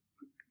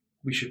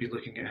should be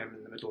looking at him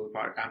in the middle of the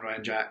park, and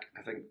Ryan Jack.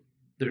 I think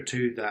they're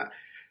two that.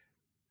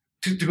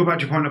 To go back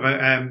to your point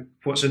about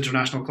what's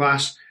international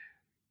class,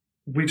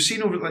 we've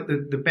seen over like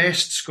the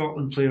best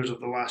Scotland players of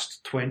the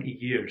last 20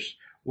 years.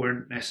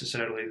 Weren't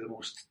necessarily the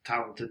most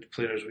talented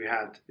players we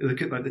had.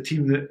 Look at like the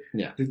team that,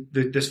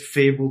 this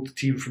fabled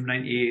team from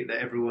 '98 that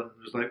everyone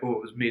was like, oh,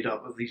 it was made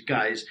up of these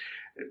guys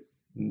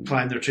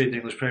playing their trade in the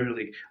English Premier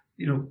League.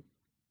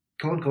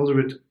 Colin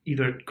Calderwood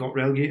either got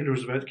relegated or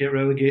was about to get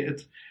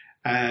relegated.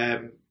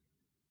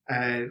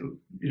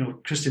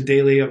 Christian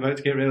Daly about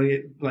to get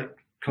relegated, like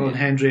Colin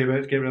Hendry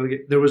about to get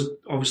relegated. There was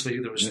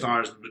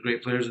stars and there were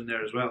great players in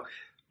there as well.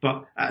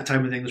 But at a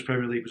time when the English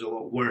Premier League was a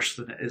lot worse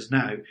than it is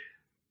now,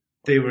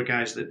 they were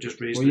guys that just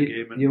raised the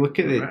game. And you look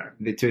at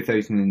the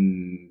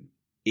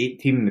 2008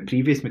 team, the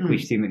previous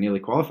McLeish team that nearly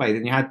qualified,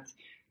 and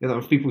there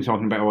were people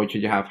talking about,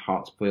 should you have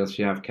Hearts players, should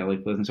you have Kelly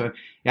players, and so on.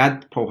 You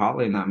had Paul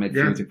Hartley in that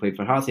midfield who played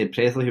for Hearts, you had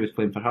Presley who was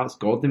playing for Hearts,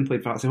 Gordon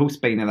played for Hearts, the whole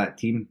spine of that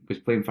team was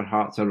playing for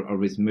Hearts or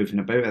was moving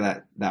about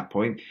at that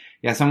point.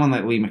 You had someone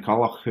like Lee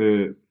McCulloch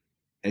who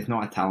is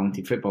not a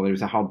talented footballer, he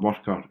was a hard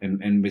worker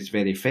and was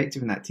very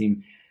effective in that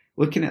team.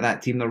 Looking at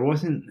that team, there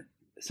wasn't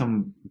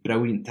some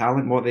brilliant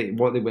talent. What they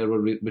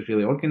were was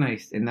really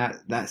organised, and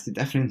that's the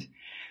difference.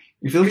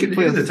 If you look at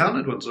players, the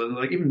talented ones,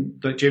 like even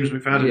like James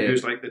McFadden,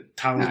 who's like the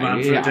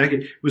talisman for a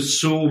decade, was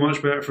so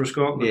much better for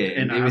Scotland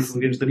in a handful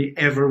of games than he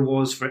ever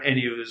was for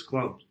any of his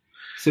clubs.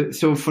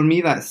 So for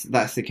me, that's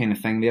the kind of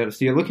thing there.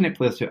 So you're looking at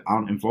players who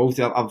aren't involved.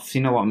 I've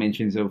seen a lot of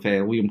mentions of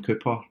Liam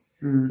Cooper,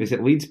 who's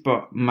at Leeds,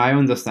 but my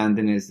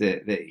understanding is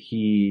that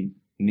he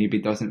maybe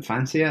doesn't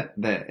fancy it,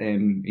 that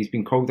he's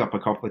been called up a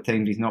couple of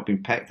times, he's not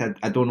been picked.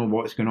 I don't know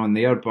what's going on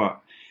there, but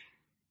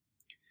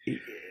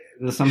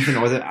there's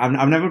something with it.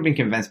 I've never been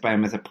convinced by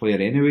him as a player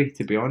anyway,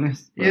 to be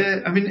honest. But.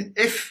 Yeah,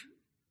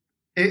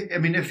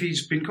 if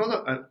he's been called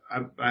up,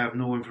 I have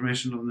no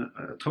information on that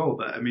at all,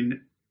 but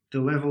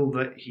the level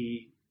that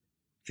he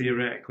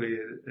theoretically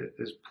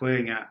is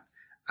playing at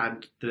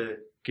and the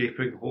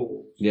gaping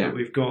hole that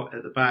we've got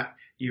at the back,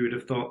 you would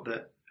have thought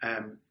that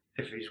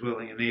if he's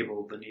willing and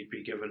able, then he'd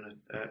be given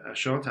a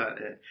shot at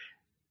it.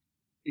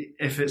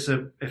 If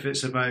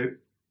it's about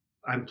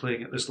I'm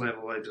playing at this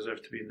level, I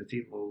deserve to be in the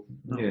team. Well,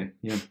 no.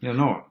 Yeah, you're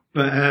not.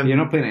 But you're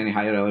not playing at any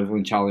higher level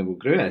than Charlie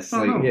Mulgrew is.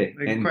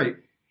 Quite.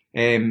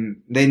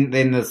 Then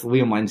there's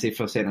Liam Lindsay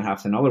for centre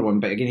half's another one,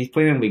 but again he's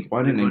playing in League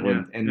One in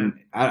England, and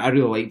I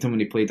really liked him when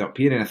he played up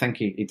here, and I think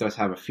he does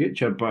have a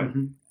future. But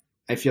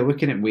if you're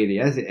looking at where he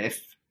is,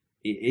 if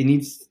he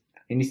needs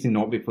to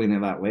not be playing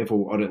at that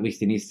level, or at least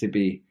he needs to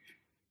be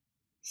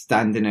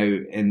standing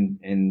out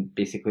and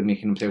basically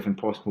making himself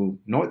impossible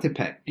not to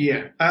pick.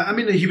 Yeah, I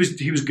mean he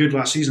was good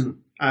last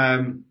season,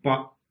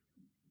 but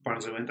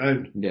Barnsley went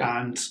down,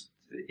 and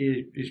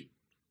he's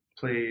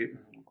played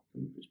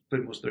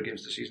most of their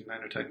games this season,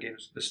 9 or 10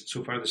 games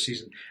so far this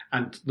season,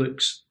 and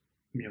looks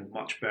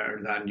much better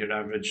than your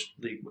average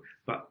league.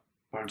 But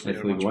Barnsley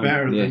are much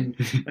better than,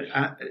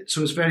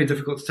 so it's very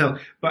difficult to tell.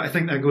 But I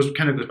think that goes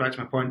back to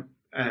my point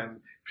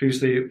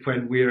previously,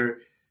 when we're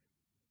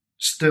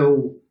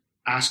still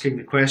asking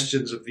the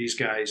questions of these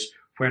guys,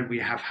 when we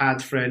have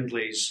had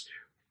friendlies,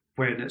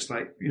 when it's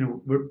like,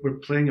 we're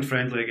playing a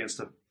friendly against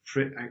I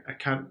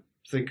can't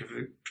think of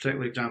a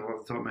particular example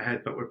off the top of my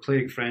head, but we're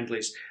playing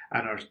friendlies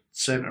and our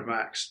centre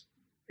backs,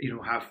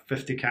 have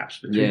 50 caps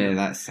between them.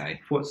 That's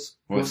safe. What's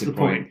the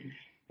point?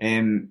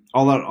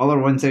 Other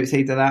ones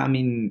outside of that, I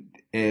mean,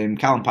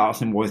 Callum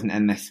Patterson wasn't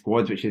in this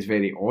squad, which is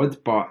very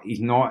odd, but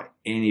he's not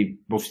we've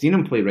seen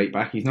him play right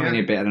back, he's not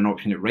any better an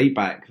option at right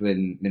back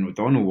than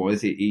O'Donnell was.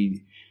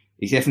 He's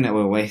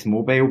definitely less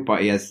mobile,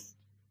 but he's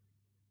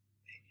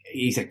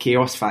a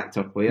chaos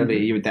factor player.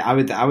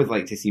 I would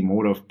like to see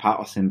more of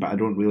Patterson, but I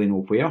don't really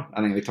know where.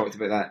 I think they talked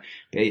about that.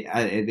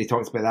 They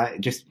talked about that.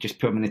 Just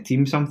put him in a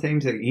team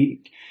sometimes.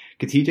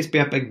 Could he just be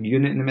a big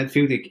unit in the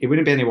midfield? He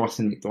wouldn't be any worse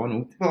than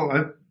McDonald. Well,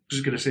 I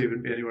was going to say he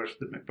wouldn't be any worse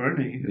than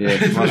McBurney.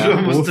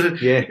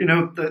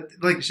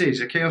 Like you say,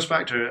 he's a chaos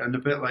factor, and a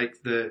bit like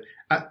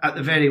at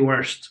the very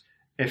worst,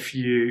 if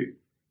you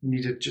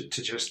needed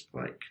to just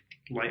like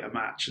light a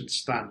match and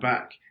stand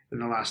back in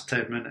the last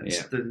 10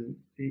 minutes, then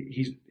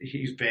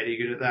he's very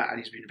good at that, and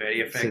he's been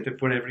very effective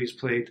whenever he's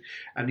played,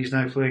 and he's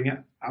now playing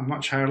at a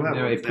much higher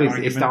level.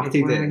 He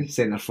started at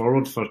centre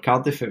forward for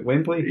Cardiff at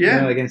Wembley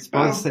against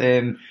Spurs.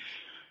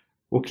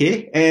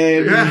 Okay.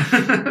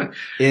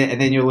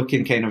 And then you're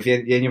looking then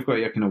you've got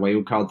your kind of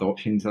wild card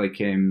options like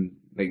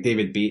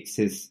David Bates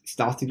has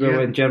started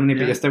well in Germany,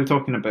 but you're still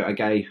talking about a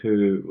guy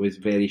who was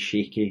very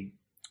shaky.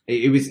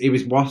 It was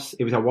worse.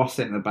 It was a worse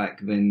centre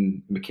back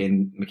than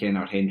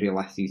McKenna or Hendry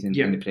last season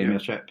in the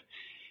Premiership.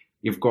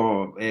 You've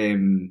got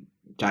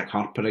Jack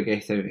Harper, I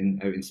guess, out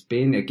in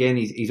Spain. Again,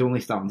 he's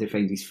only starting to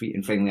find his feet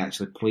and finally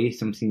actually play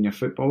some senior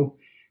football.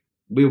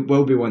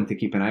 Will be one to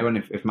keep an eye on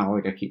if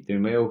Malaga keep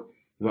doing well.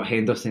 We've got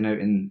Henderson out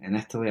in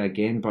Italy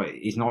again, but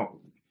he's not.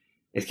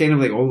 It's kind of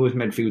like all those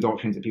midfield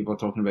options that people are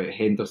talking about.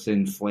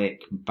 Henderson,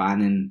 Fleck,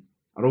 Bannon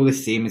are all the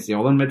same as the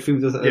other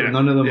midfielders.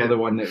 None of them are the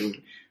one that.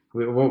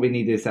 What we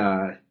need is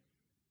a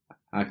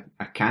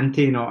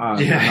Kante,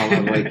 not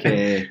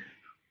a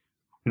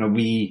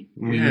wee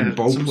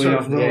ball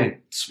player.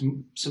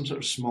 Some sort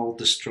of small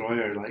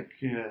destroyer,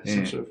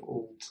 some sort of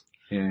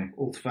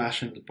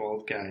old-fashioned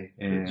bald guy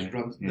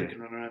that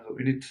can run around.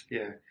 We need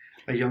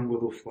a young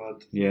Willo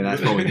Flood. Yeah,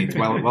 that's what we need.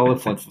 Willo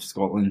Flood for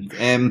Scotland.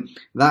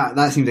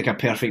 That seems like a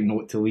perfect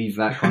note to leave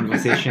that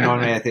conversation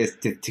on. To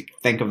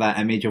think of that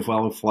image of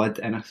Willo Flood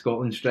in a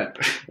Scotland strip.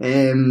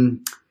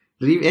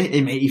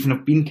 It might even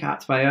have been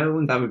capped by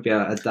Ireland. That would be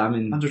a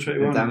damning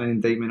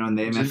indictment on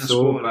them if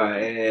so.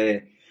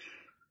 But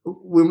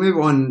we'll move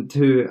on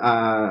to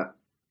a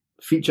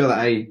feature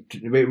that we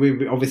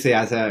obviously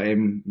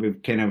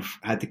we've kind of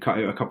had to cut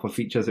out a couple of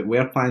features that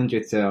were planned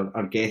due to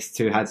our guests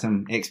who had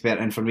some expert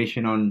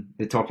information on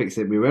the topics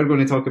that we were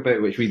going to talk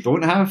about, which we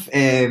don't have.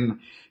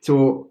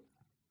 So,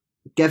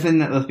 given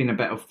that there's been a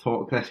bit of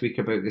talk this week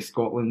about the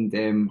Scotland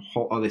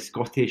or the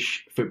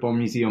Scottish Football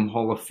Museum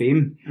Hall of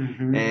Fame,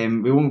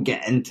 we won't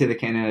get into the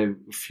kind of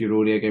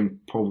furore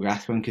against Paul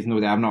Gascoigne because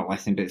I've not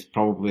listened, but it's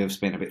probably I've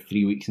spent about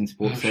 3 weeks in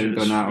Sportsound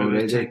on that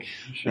already.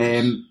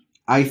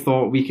 I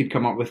thought we could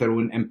come up with our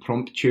own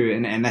impromptu,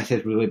 and this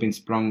has really been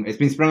sprung. It's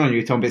been sprung on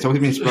you, Tom, but it's also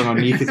been sprung on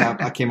me because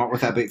I came up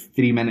with it about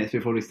 3 minutes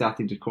before we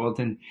started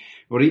recording.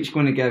 We're each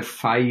going to give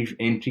 5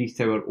 entries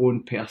to our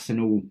own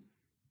personal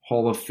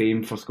Hall of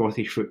Fame for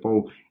Scottish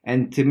football,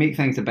 and to make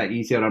things a bit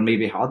easier or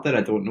maybe harder,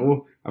 I don't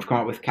know, I've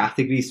come up with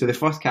categories. So the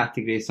first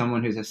category is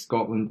someone who's a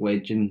Scotland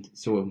legend,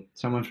 so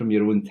someone from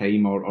your own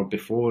time or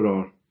before,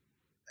 or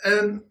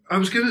I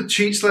was going to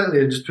cheat slightly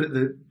and just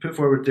put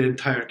forward the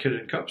entire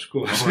Kirin Cup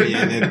squad.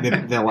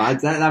 The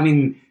lads.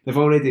 They've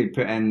already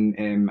put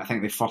in I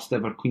think the first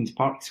ever Queen's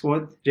Park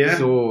squad. Yeah.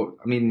 So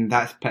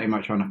that's pretty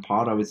much on a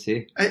par, I would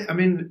say.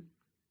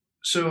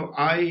 So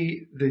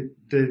the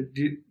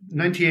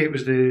 98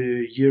 was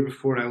the year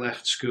before I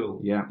left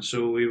school. Yeah.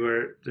 So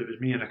there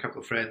was me and a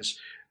couple of friends,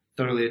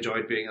 thoroughly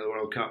enjoyed being at the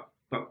World Cup.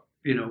 But,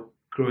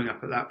 growing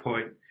up at that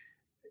point,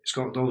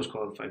 Scotland always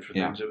qualified for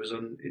things. It was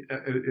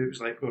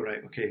like, all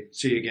right, okay,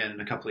 see you again in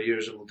a couple of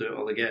years and we'll do it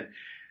all again.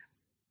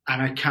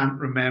 And I can't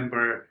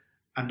remember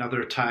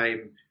another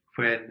time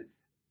when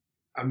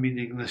a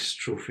meaningless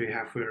trophy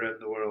halfway around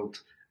the world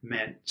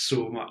meant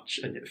so much,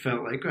 and it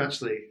felt like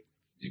actually,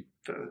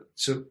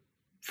 so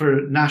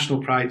for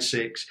national pride's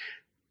sakes,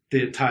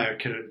 the entire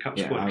Kirin Cup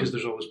squad, because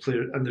there's always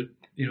players, and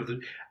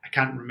I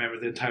can't remember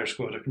the entire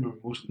squad. I can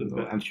remember most of them,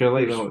 but I'm sure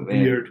like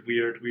weird.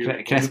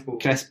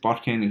 Chris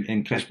Burke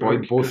and Chris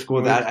Boyd both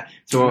scored that.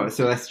 So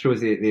this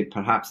shows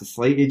perhaps a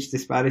slight age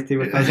disparity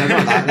with us.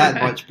 Not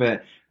that much,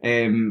 but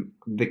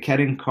the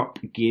Kirin Cup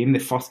game, the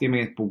first game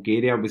against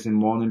Bulgaria, was in the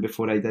morning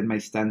before I did my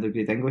standard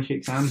grade English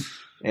exam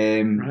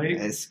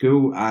at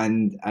school,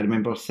 and I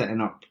remember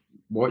sitting up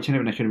watching it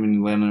when I should have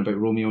been learning about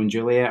Romeo and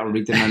Juliet or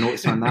reading my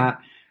notes on that.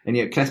 And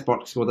yet Chris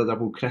Burke scored a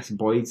double, Chris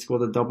Boyd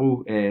scored a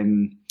double.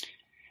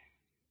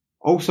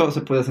 All sorts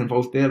of players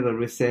involved there. There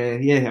was,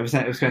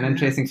 it was kind of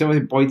interesting. So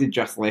Boyd had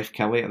just left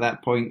Killie at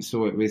that point,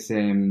 so it was,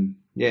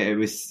 it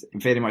was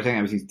very much. I think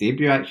it was his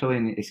debut actually,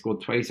 and he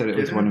scored twice, or it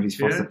was one of his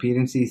first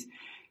appearances.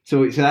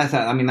 So that's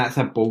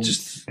a bold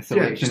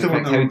selection.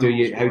 How do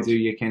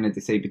you kind of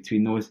decide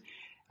between those?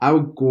 I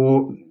would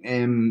go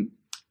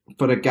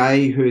for a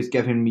guy who has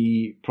given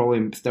me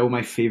probably still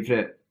my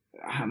favourite.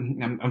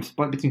 I'm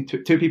split between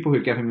two people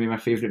who've given me my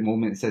favourite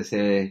moments as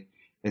a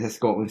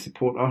Scotland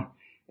supporter,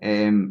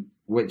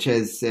 which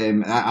is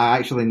I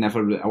actually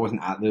I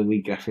wasn't at the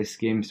Lee Griffiths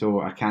game, so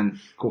I can't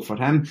go for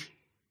him.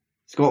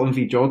 Scotland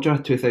v Georgia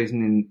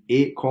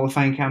 2008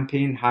 qualifying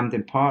campaign,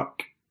 Hampden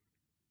Park.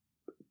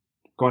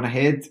 Gone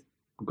ahead,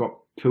 got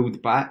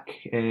pulled back,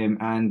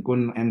 and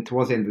going in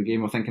towards the end of the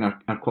game, we're thinking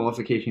our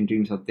qualification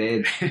dreams are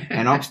dead,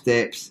 and up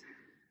steps.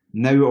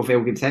 Now of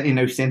Elgin City,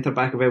 now centre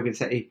back of Elgin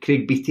City,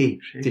 Craig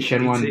Beattie to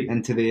shin one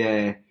into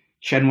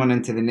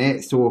the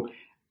net. So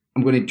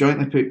I'm going to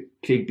jointly put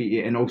Craig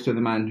Beattie and also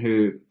the man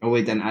who, although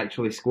he didn't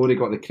actually score, he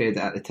got the credit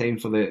at the time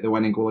for the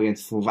winning goal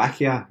against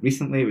Slovakia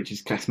recently, which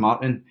is Chris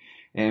Martin.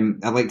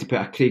 I'd like to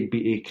put a Craig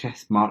Beattie,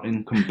 Chris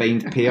Martin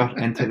combined pair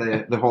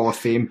into the Hall of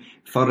Fame.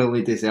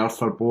 Thoroughly deserved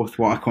for both.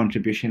 What a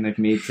contribution they've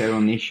made to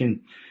our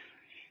nation.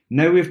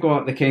 Now we've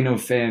got the kind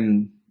of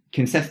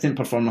consistent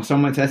performer.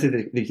 Someone says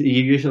you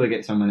usually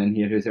get someone in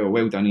here who's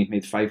well done, he's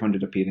made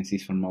 500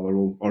 appearances for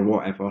Motherwell or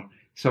whatever.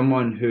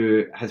 Someone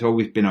who has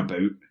always been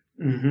about,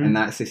 and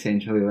that's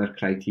essentially their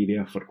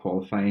criteria for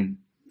qualifying.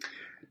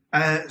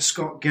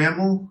 Scott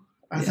Gemmell.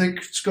 I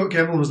think Scott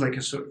Gemmell was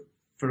like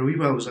for a wee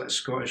while was like a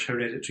Scottish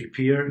hereditary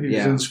peer who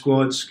was in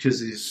squads because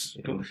he's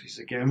a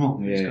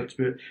Gemmell. He's got to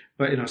be,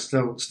 but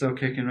still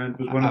kicking around.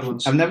 Was one of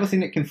those. I've never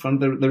seen it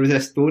confirmed. There was a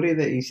story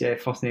that his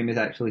first name is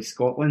actually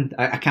Scotland.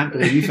 I can't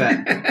believe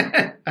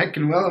it. I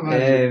can well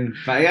imagine.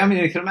 But I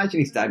mean, I can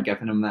imagine his dad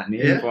giving him that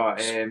name.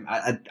 But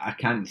I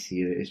can't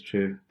see that it's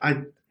true.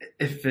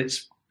 If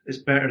it's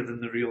better than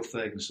the real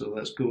thing, so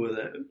let's go with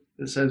it.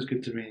 It sounds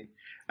good to me.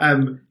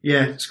 Scott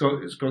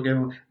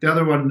Gemmell. The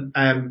other one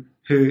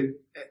who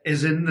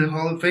is in the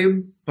Hall of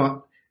Fame,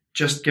 but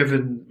just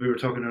given we were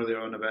talking earlier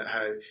on about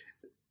how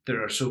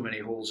there are so many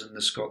holes in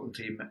the Scotland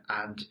team,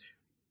 and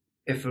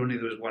if only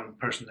there was one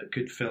person that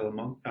could fill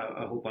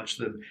a whole bunch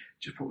of them,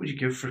 just what would you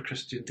give for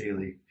Christian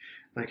Daly?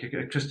 Like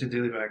a Christian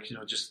Daly back,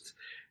 just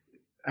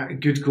a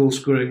good goal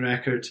scoring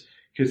record,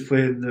 could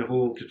play in the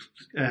hole,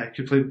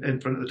 could play in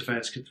front of the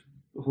defence, could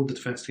hold the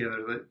defence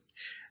together.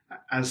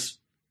 As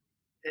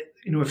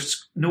he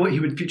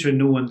would feature in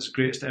no one's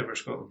greatest ever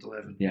Scotland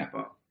 11. Yeah,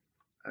 but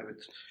I would.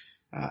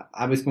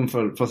 I was going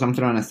for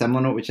something on a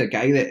similar note, which is a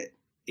guy that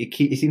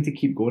he seemed to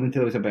keep going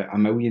until he was about 1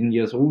 million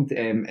years old,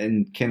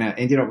 and kind of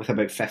ended up with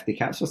about 50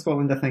 caps for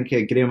Scotland. I think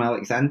Graham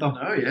Alexander.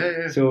 Oh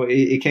yeah. So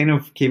he kind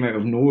of came out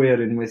of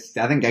nowhere and was.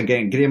 I think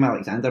again Graham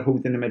Alexander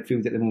holding the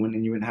midfield at the moment,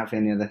 and you wouldn't have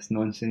any of this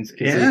nonsense.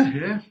 He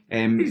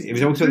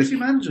was also who's he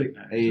managing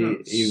now?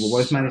 He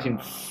was managing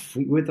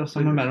Fleetwood or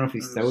something. I don't know if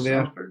he's still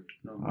there.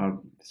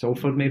 Or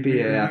Salford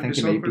maybe. I think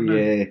it might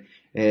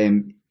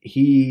be.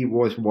 He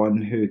was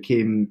one who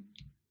came.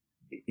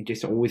 He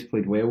just always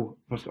played well.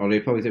 It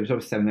was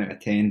always 7 out of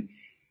 10.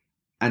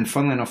 And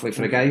funnily enough, like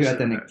for a guy who had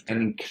an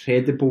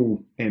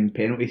incredible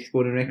penalty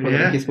scoring record, I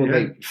think he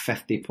scored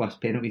 50 plus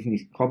penalties in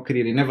his club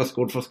career. He never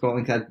scored for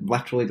Scotland. I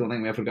literally don't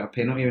think we ever got a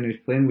penalty when he was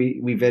playing.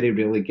 We very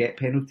rarely get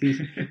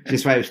penalties.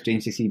 Just why it was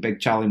strange to see big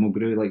Charlie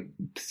Mulgrew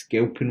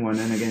scalping one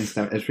in against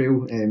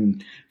Israel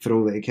for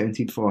all that it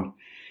counted for.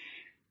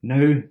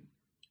 Now,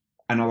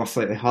 another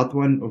slightly hard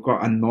one. We've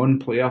got a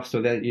non-player,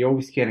 so that you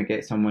always kind of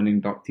get someone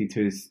inducted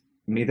who's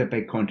made a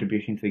big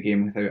contribution to the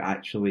game without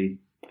actually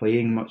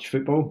playing much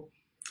football.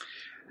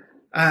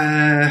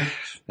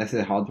 This is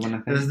a hard one, I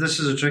think. This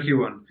is a tricky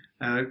one.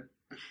 Don't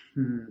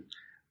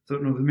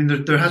know. I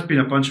mean, there has been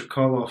a bunch of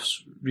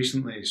call-offs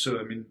recently. So,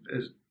 I mean,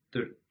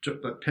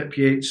 like Pip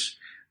Yates,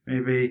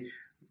 maybe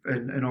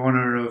in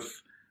honour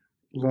of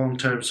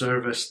long-term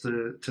service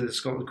to the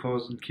Scotland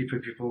cause and keeping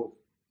people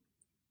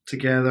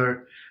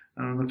together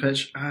and on the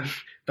pitch.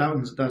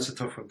 That's a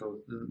tough one, though,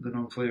 the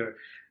non-player.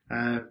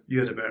 You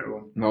had a better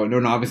one. No.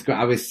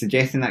 I was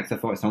suggesting that because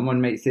I thought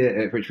someone might say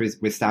it, which was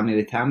Sammy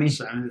the Tammy.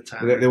 Sammy the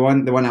Tammy. The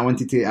one I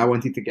wanted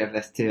to give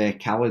this to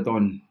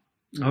Caledon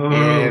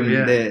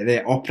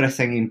The opera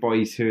singing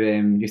boys who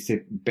used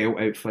to belt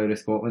out Flower of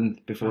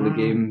Scotland before the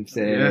games.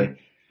 A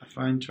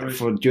fine choice.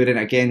 During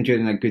a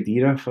good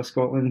era for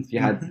Scotland, you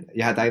had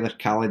either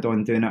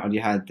Caledon doing it, or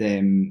you had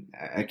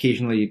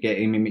occasionally you get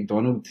Amy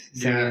MacDonald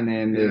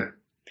singing.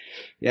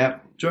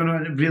 John,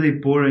 a really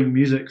boring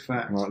music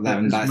fact. Well,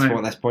 that's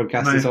what this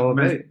podcast is all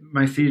about.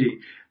 My theory: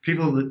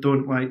 people that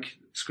don't like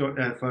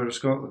Flower of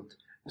Scotland,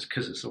 it's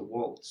because it's a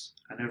waltz,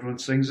 and everyone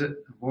sings it.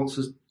 And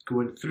waltzes go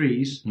in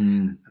threes,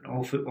 and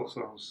all football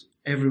songs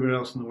everywhere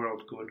else in the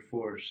world go in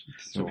fours.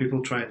 So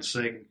people try and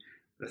sing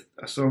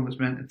a song that's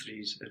meant in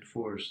threes and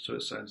fours, so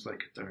it sounds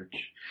like a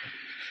dirge.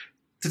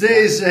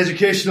 Today's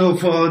educational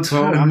pod,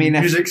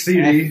 music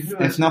theory.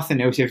 If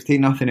nothing else, if you take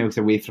nothing else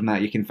away from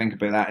that, you can think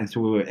about that. And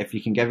so, if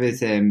you can give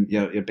us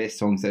your best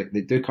songs that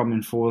do come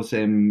in fours,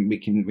 we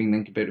can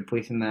think about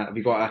replacing that. Have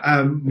you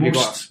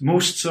got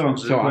most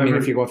songs? So,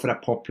 if you go for a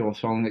popular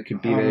song, that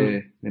could be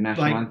the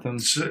national anthem.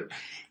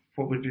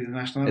 What would be the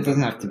national anthem? It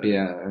doesn't have to be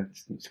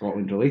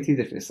Scotland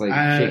related. If it's like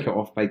 "Shake It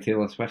Off" by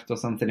Taylor Swift or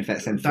something, if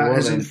it's in four, that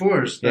is in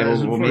fours.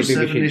 Maybe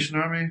Seven Nation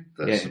Army.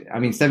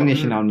 Seven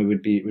Nation Army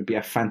would be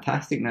a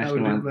fantastic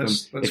national anthem.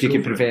 Let's if you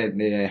could prevent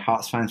the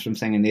Hearts fans from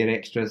singing their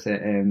extras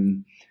during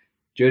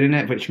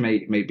it, which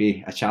might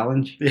be a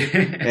challenge.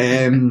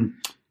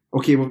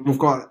 Okay, we've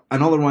got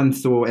another one.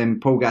 So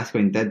Paul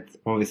Gascoigne did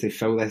obviously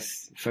fill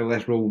this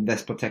role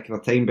this particular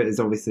time, but is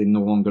obviously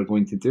no longer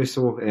going to do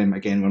so.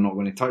 Again, we're not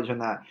going to touch on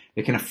that.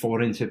 The kind of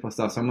foreign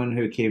superstar, someone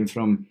who came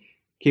from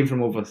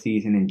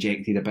overseas and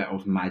injected a bit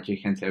of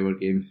magic into our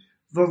game.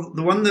 The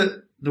one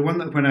that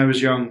when I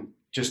was young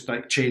just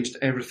like changed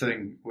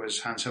everything was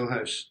Hans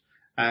Hillhouse.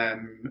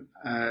 And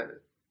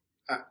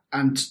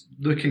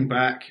looking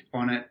back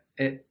on it,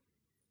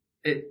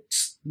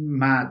 it's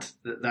mad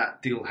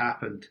that deal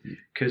happened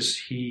because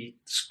he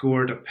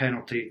scored a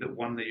penalty that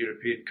won the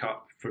European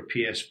Cup for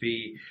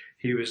PSV.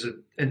 He was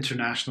an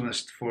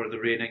internationalist for the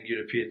reigning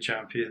European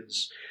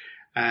champions.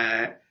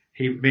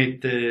 He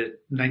made the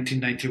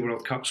 1990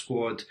 World Cup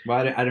squad.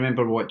 Well, I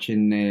remember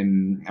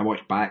watching. I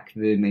watched back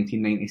the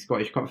 1990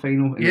 Scottish Cup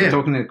final, and they were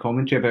talking in the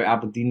commentary about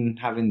Aberdeen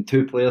having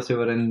two players who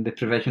were in the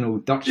provisional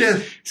Dutch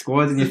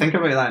squad. And you think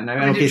about that now.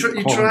 And you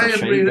try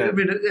and read it. I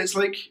mean, it's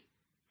like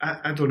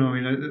I don't know.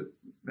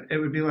 It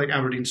would be like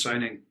Aberdeen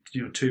signing,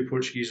 two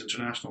Portuguese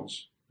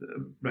internationals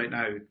right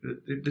now.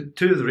 The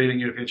two of the reigning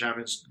European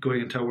champions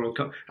going into a World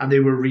Cup, and they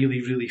were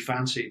really, really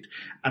fancied.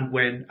 And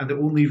the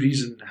only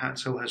reason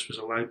Hans Hillhouse was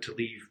allowed to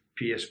leave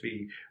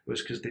PSV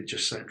was because they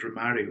just signed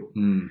Romario.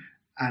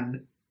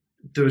 And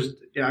there was,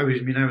 I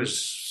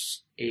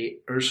was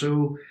 8 or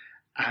so,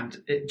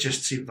 and it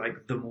just seemed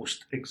like the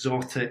most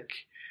exotic.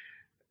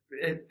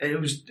 It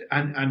was,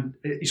 and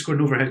he scored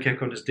an overhead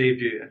kick on his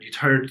debut, and you'd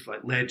heard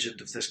like legend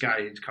of this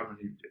guy who'd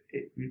come.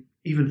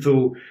 Even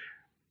though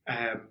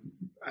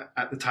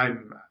at the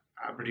time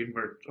Aberdeen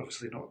were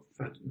obviously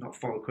not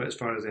followed quite as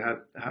far as they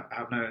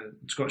have now.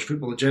 Scottish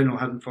football in general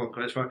hadn't fallen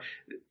quite as far.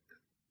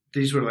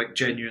 These were like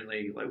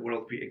genuinely like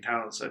world beating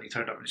talents, and he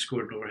turned up and he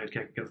scored an overhead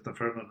kick against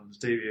Dunfermline on his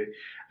debut.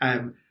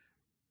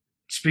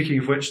 Speaking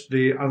of which,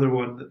 the other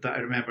one that I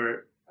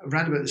remember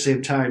around about the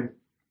same time.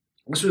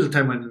 This was a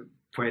time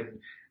when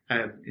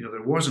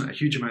there wasn't a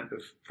huge amount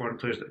of foreign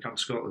players that had come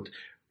to Scotland,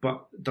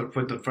 but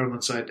when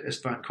Dunfermline signed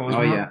Istvan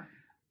Kozma,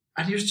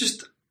 and he was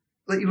just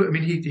like,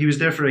 he was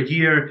there for a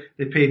year.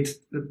 They paid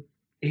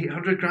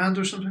 $800,000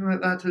 or something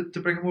like that to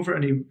bring him over,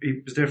 and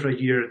he was there for a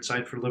year and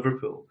signed for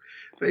Liverpool.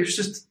 But he was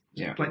just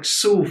like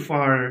so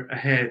far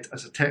ahead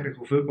as a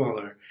technical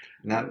footballer.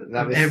 That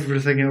was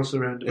everything else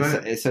around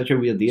about. It's such a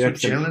weird era.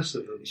 So jealous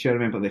of them. Sure, I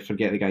remember they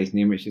forget the guy's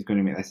name, which is going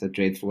to make this a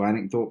dreadful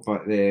anecdote.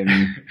 But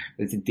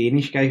there's a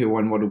Danish guy who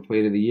won World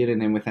Player of the Year,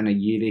 and then within a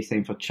year he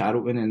signed for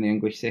Charlton in the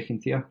English second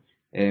tier.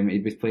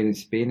 He was playing in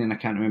Spain, and I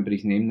can't remember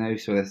his name now.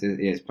 So this is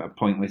it's a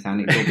pointless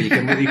anecdote.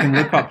 But you can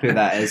look up who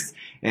that is.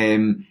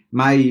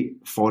 My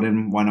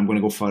foreign one, I'm going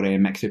to go for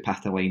Mixu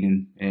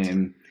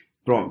Patalainen.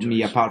 Brought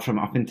me apart from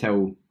up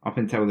until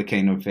the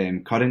kind of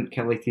current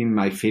Kelly team.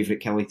 My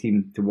favourite Kelly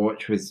team to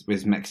watch was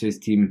Mixu's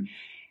team.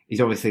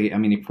 He's obviously,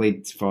 he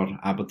played for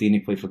Aberdeen, he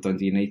played for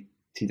Dundee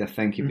United, I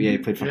think. He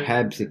played for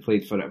Hibs, he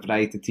played for a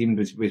variety of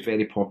teams, was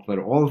very popular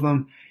at all of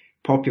them.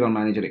 Popular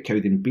manager at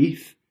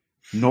Cowdenbeath.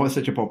 Not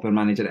such a popular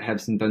manager at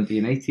Hibs and Dundee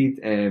United.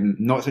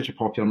 Not such a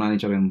popular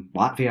manager in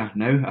Latvia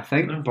now, I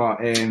think. No.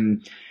 But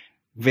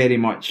very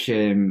much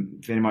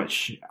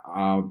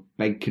a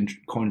big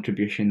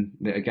contribution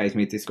that a guy's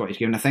made to the Scottish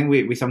game. And I think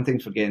we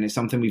sometimes forget, and it's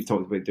something we've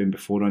talked about doing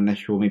before on this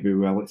show, maybe we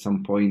will at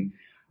some point,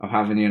 of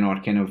having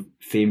our kind of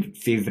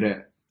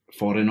favourite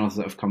foreigners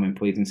that have come and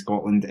played in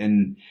Scotland.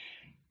 And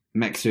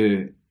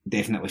Mixu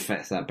definitely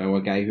fits that bill.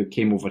 A guy who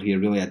came over here,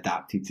 really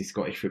adapted to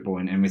Scottish football,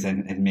 and was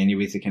in many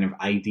ways the kind of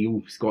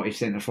ideal Scottish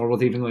centre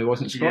forward, even though he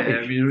wasn't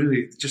Scottish. Yeah,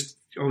 really, just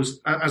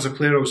always as a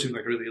player, always seemed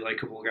like a really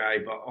likeable guy,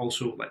 but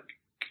also like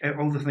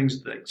all the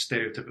things that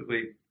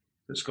stereotypically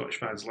that Scottish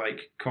fans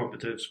like: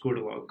 combative, scored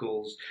a lot of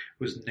goals,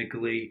 was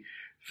niggly,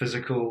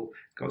 physical,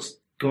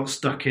 got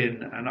stuck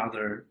in, and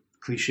other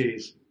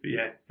cliches.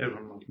 yeah,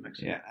 everyone loves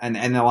Mixon. Yeah, and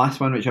the last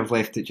one which I've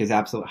left, which is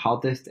absolute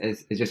hardest,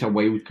 is just a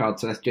wild card.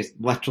 So that's just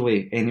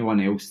literally anyone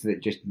else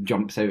that just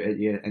jumps out at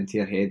you into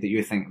your head that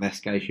you think this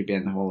guy should be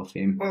in the Hall of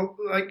Fame. Well,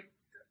 like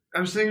I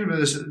was thinking about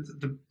this,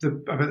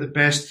 about the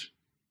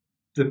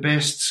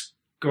best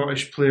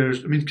Scottish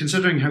players. I mean,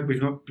 considering how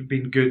we've not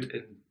been good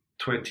in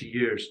 20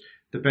 years,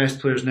 the best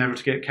players never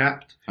to get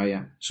capped. Oh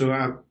yeah. So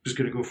I was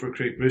going to go for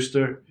Craig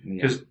Brewster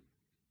because,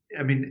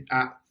 I mean,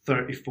 at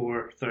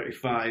 34,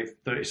 35,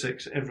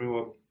 36,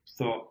 everyone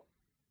thought,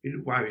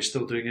 wow, he's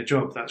still doing a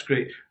job. That's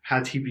great.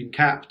 Had he been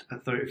capped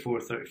at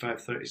 34,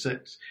 35,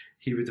 36,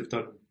 he would have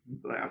done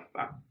like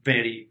a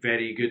very,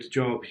 very good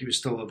job. He was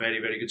still a very,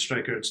 very good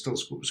striker and still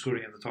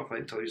scoring in the top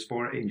flight until he was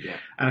 40. Yeah.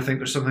 And I think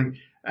there's something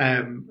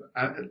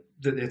that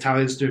the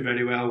Italians do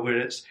very well, where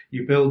it's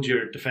you build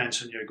your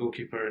defence and your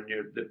goalkeeper and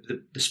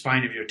the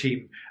spine of your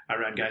team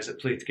around guys that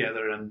play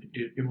together and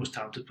your most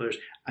talented players,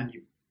 and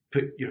you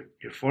put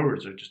your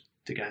forwards are just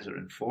the guys that are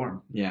in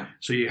form. Yeah.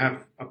 So you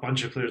have a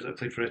bunch of players that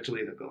played for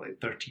Italy that got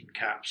like 13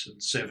 caps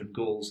and 7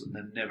 goals and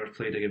then never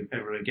played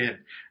ever again.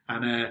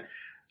 And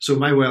so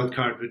my wild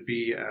card would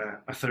be a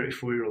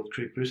 34-year-old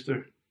Craig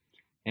Brewster.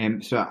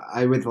 So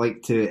I would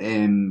like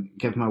to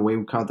give my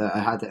wild card. I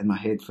had it in my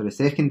head for a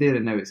second there,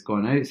 and now it's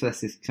gone out. So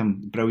this is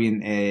some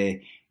brilliant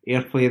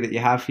airplay that you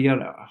have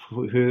here.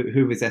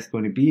 Who was this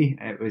going to be?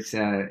 It was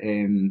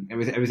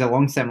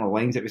along similar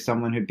lines. It was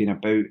someone who'd been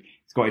about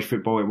Scottish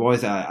football. It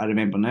was I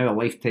remember now a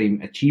lifetime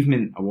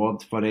achievement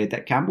award for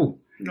Dick Campbell.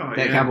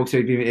 Dick Campbell.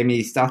 So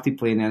he started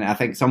playing, and I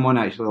think someone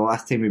actually the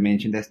last time we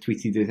mentioned this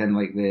tweeted within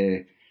like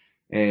the.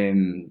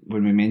 When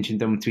we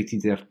mentioned him,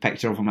 tweeted a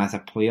picture of him as a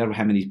player with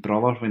him and his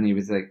brother when he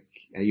was like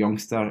a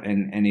youngster,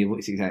 and he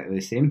looks exactly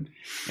the same.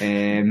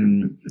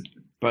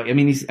 But I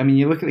mean,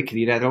 you look at the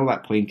career, all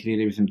that playing career.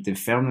 He was in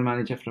Dunfermline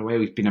manager for a while.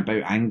 He's been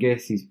about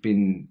Angus. He's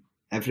been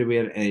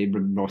everywhere.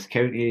 Ross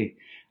County,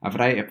 a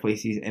variety of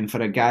places. And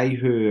for a guy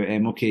who,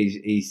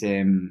 he's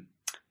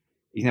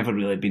never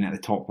really been at the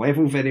top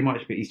level very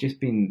much, but he's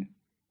just been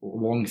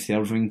long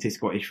serving to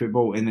Scottish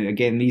football. And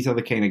again, these are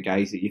the kind of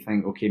guys that you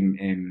think,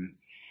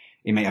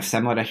 he might have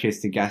similar issues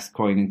to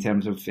Gascoigne in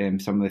terms of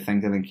some of the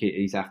things. I think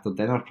he's after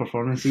dinner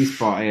performances,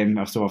 but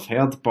or so I've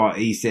heard. But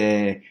he's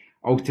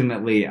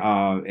ultimately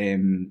a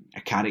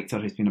character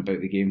who's been about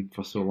the game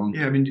for so long.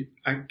 Yeah, I mean,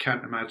 I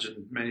can't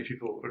imagine many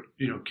people.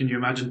 Can you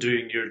imagine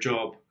doing your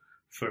job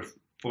for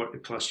 40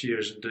 plus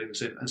years and doing the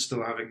same and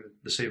still having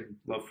the same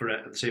love for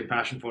it and the same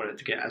passion for it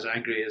to get as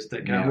angry as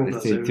Dick Campbell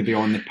does? To be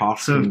on the park.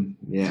 So,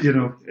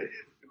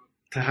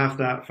 to have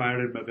that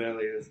fire in my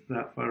belly is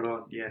that far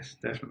on, yes,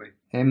 definitely.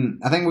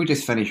 I think we'll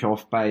just finish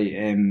off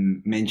by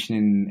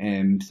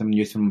mentioning some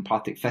news from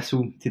Partick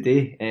Thistle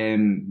today.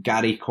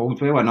 Gary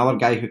Caldwell, another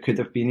guy who could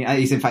have been...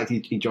 He's in fact,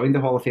 he joined the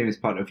Hall of Fame as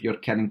part of your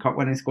Kinnan Cup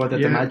winning squad, I'd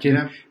imagine.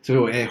 Yeah.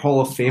 So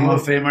Hall of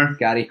Famer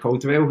Gary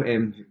Caldwell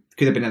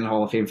could have been in the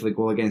Hall of Fame for the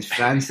goal against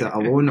France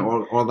alone,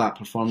 or that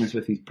performance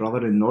with his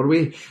brother in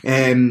Norway.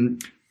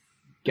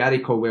 Gary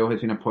Caldwell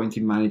has been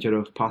appointed manager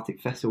of Partick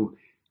Thistle.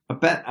 A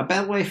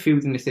bit left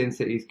field in the sense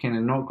that he's kind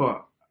of not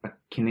got a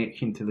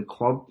connection to the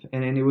club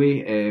in any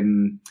way,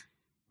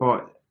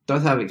 but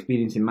does have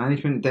experience in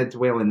management. Did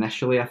well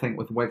initially, I think,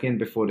 with Wigan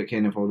before it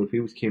kind of all the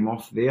wheels came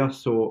off there.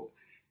 So,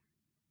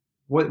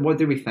 what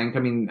do we think? I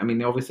mean,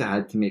 they obviously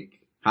had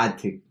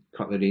to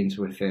cut the reins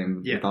with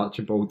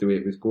Archibald the way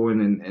it was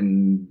going,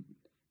 and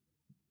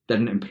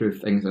didn't improve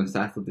things on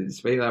Saturday.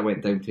 Despite that,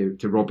 went down to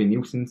Robbie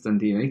Nielsen's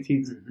Dundee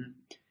United. Mm-hmm.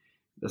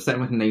 They're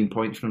sitting with 9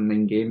 points from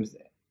 9 games.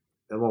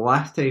 The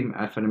last time,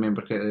 if I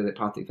remember correctly, that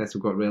Partick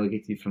Thistle got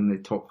relegated from the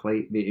top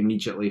flight, they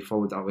immediately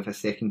followed up with a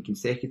second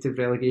consecutive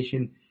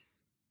relegation.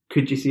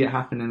 Could you see it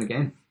happening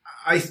again?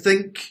 I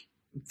think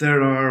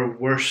there are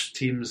worse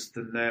teams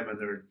than them, and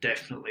there are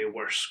definitely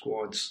worse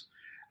squads.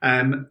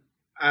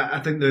 I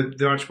think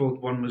the Archibald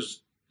one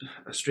was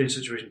a strange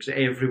situation because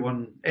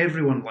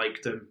everyone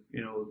liked him,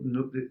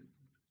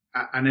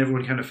 and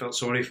everyone kind of felt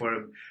sorry for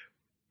him.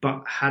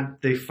 But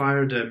had they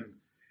fired him,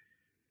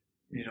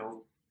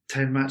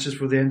 10 matches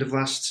before the end of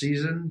last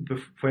season,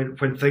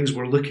 when things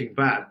were looking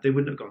bad, they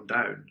wouldn't have gone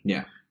down.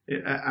 Yeah.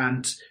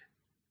 And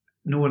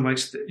no one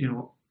likes,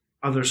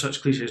 other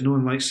such cliches. No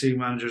one likes seeing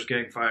managers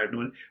getting fired.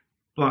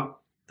 But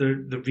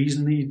the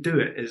reason that you do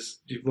it is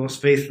you've lost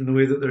faith in the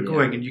way that they're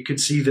going, and you could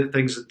see that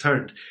things had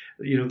turned.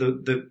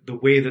 The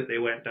way that they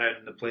went down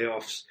in the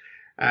playoffs,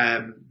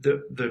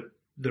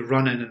 the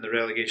run-in and the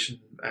relegation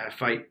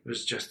fight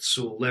was just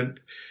so limp.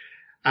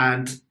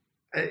 And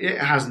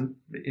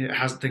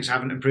things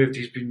haven't improved.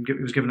 He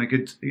was given a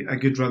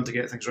good run to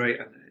get things right,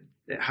 and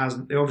it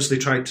hasn't. They obviously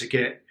tried to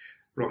get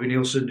Robbie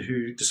Nielsen,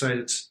 who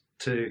decided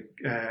to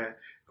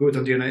go to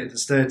Dundee United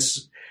instead.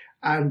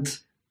 And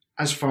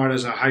as far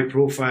as a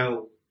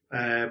high-profile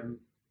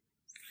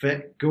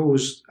fit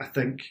goes, I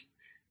think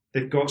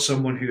they've got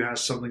someone who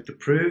has something to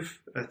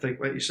prove. I think,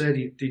 like you said,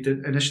 he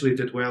initially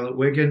did well at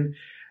Wigan.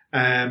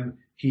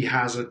 He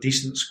has a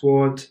decent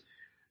squad.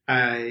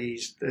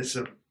 It's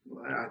an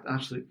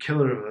absolute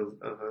killer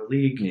of a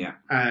league. Yeah.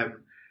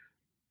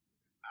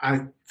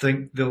 I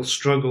think they'll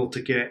struggle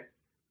to get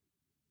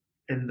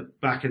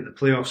back in the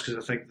playoffs,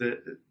 because I think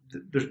that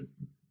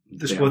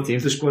the squad.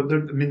 I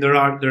mean, there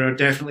are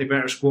definitely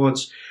better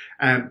squads,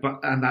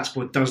 but that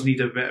squad does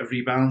need a bit of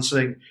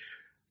rebalancing.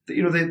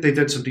 You know, they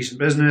did some decent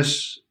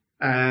business.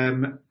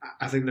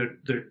 I think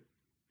they're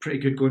pretty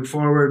good going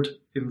forward,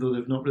 even though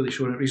they've not really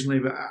shown it recently.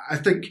 But I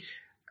think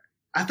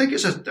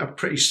it's a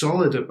pretty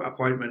solid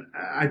appointment.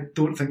 I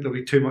don't think there'll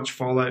be too much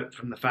fallout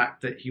from the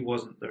fact that he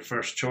wasn't their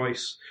first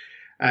choice.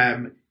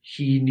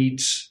 He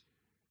needs.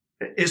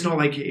 It's not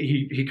like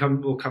he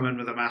will come in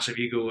with a massive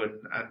ego and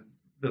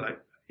be like,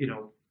 you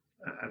know,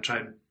 and try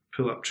and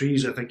pull up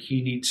trees. I think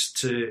he needs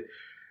to.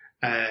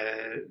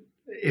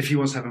 If he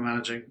wants to have a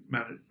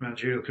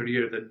managerial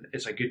career, then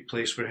it's a good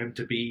place for him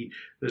to be.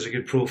 There's a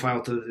good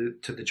profile to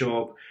the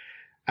job,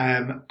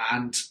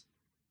 and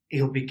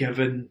he'll be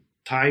given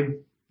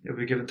time. He'll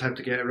be given time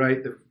to get it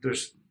right.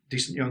 There's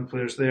decent young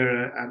players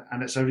there,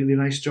 and it's a really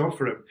nice job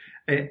for him.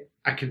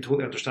 I can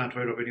totally understand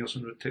why Robbie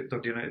Neilson would take the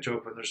Dundee United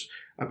job when there's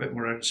a bit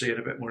more urgency and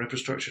a bit more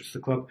infrastructure to the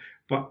club.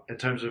 But in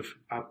terms of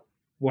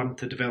one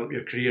to develop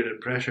your career and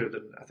pressure,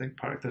 then I think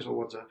Partick Thistle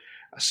one's a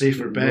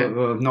safer bet.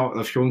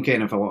 They've shown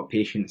kind of a lot of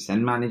patience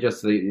in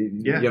managers. So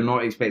you're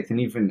not expecting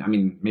even. I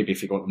mean, maybe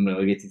if you got them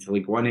relegated to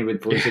League One, he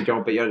would lose the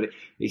job. But you're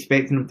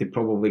expecting them to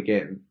probably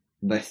get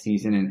this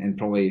season and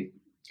probably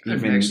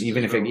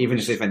even if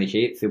they finish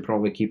 8th, they'll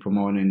probably keep him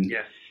on. And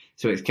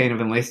so it's kind of,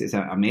 unless it's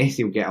a mess,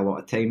 he'll get a lot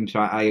of time. So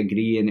I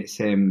agree, and it's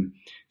so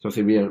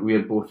obviously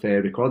we're both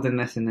recording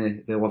this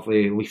in the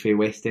lovely leafy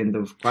west end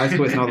of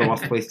Glasgow. It's not the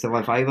worst place to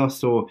live either.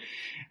 So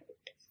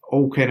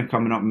all kind of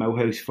coming up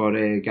Millhouse for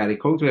Gary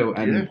Caldwell,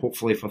 and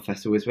hopefully for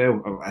Thistle as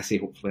well. I say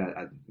hopefully,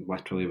 I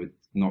literally would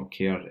not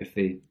care if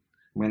they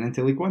went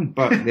into League One,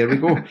 but there we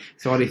go.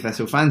 Sorry,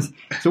 Thistle fans.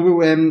 So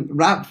we'll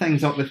wrap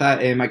things up with that.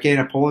 Again,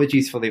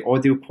 apologies for the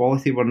audio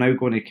quality. We're now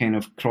going to kind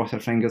of cross our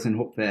fingers and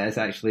hope that it is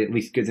actually at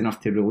least good enough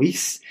to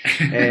release.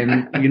 You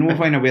know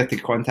when and where to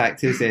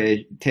contact us,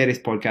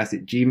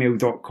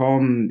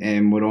 terracepodcast@gmail.com.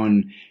 We're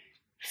on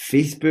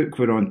Facebook,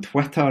 we're on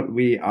Twitter,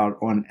 we are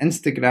on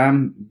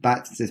Instagram.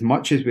 That's as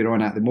much as we're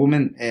on at the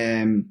moment.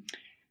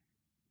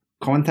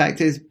 Contact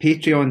us,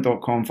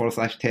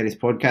 patreon.com/Terrace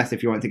Podcast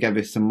if you want to give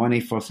us some money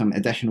for some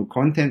additional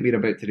content. We're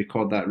about to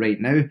record that right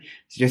now.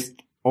 So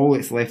just all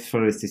that's left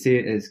for us to say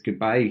is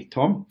goodbye,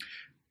 Tom.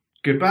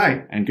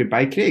 Goodbye. And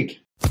goodbye, Craig.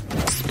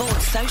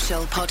 Sports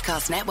Social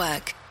Podcast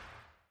Network.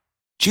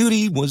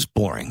 Judy was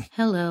boring.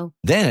 Hello.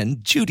 Then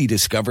Judy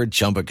discovered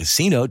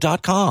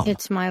ChumbaCasino.com.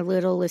 It's my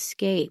little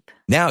escape.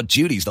 Now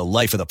Judy's the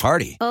life of the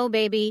party. Oh,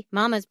 baby,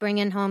 mama's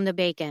bringing home the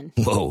bacon.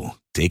 Whoa,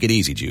 take it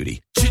easy,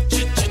 Judy.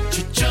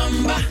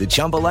 The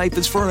Chumba life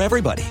is for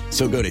everybody.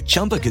 So go to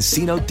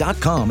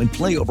ChumbaCasino.com and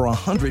play over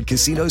 100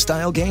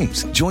 casino-style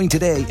games. Join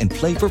today and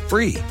play for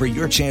free for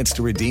your chance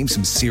to redeem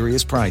some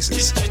serious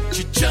prizes.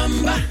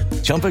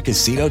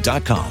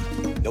 ChumbaCasino.com.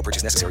 No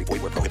purchase necessary.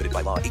 Void where prohibited by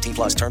law.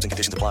 18+ terms and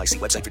conditions apply. See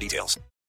website for details.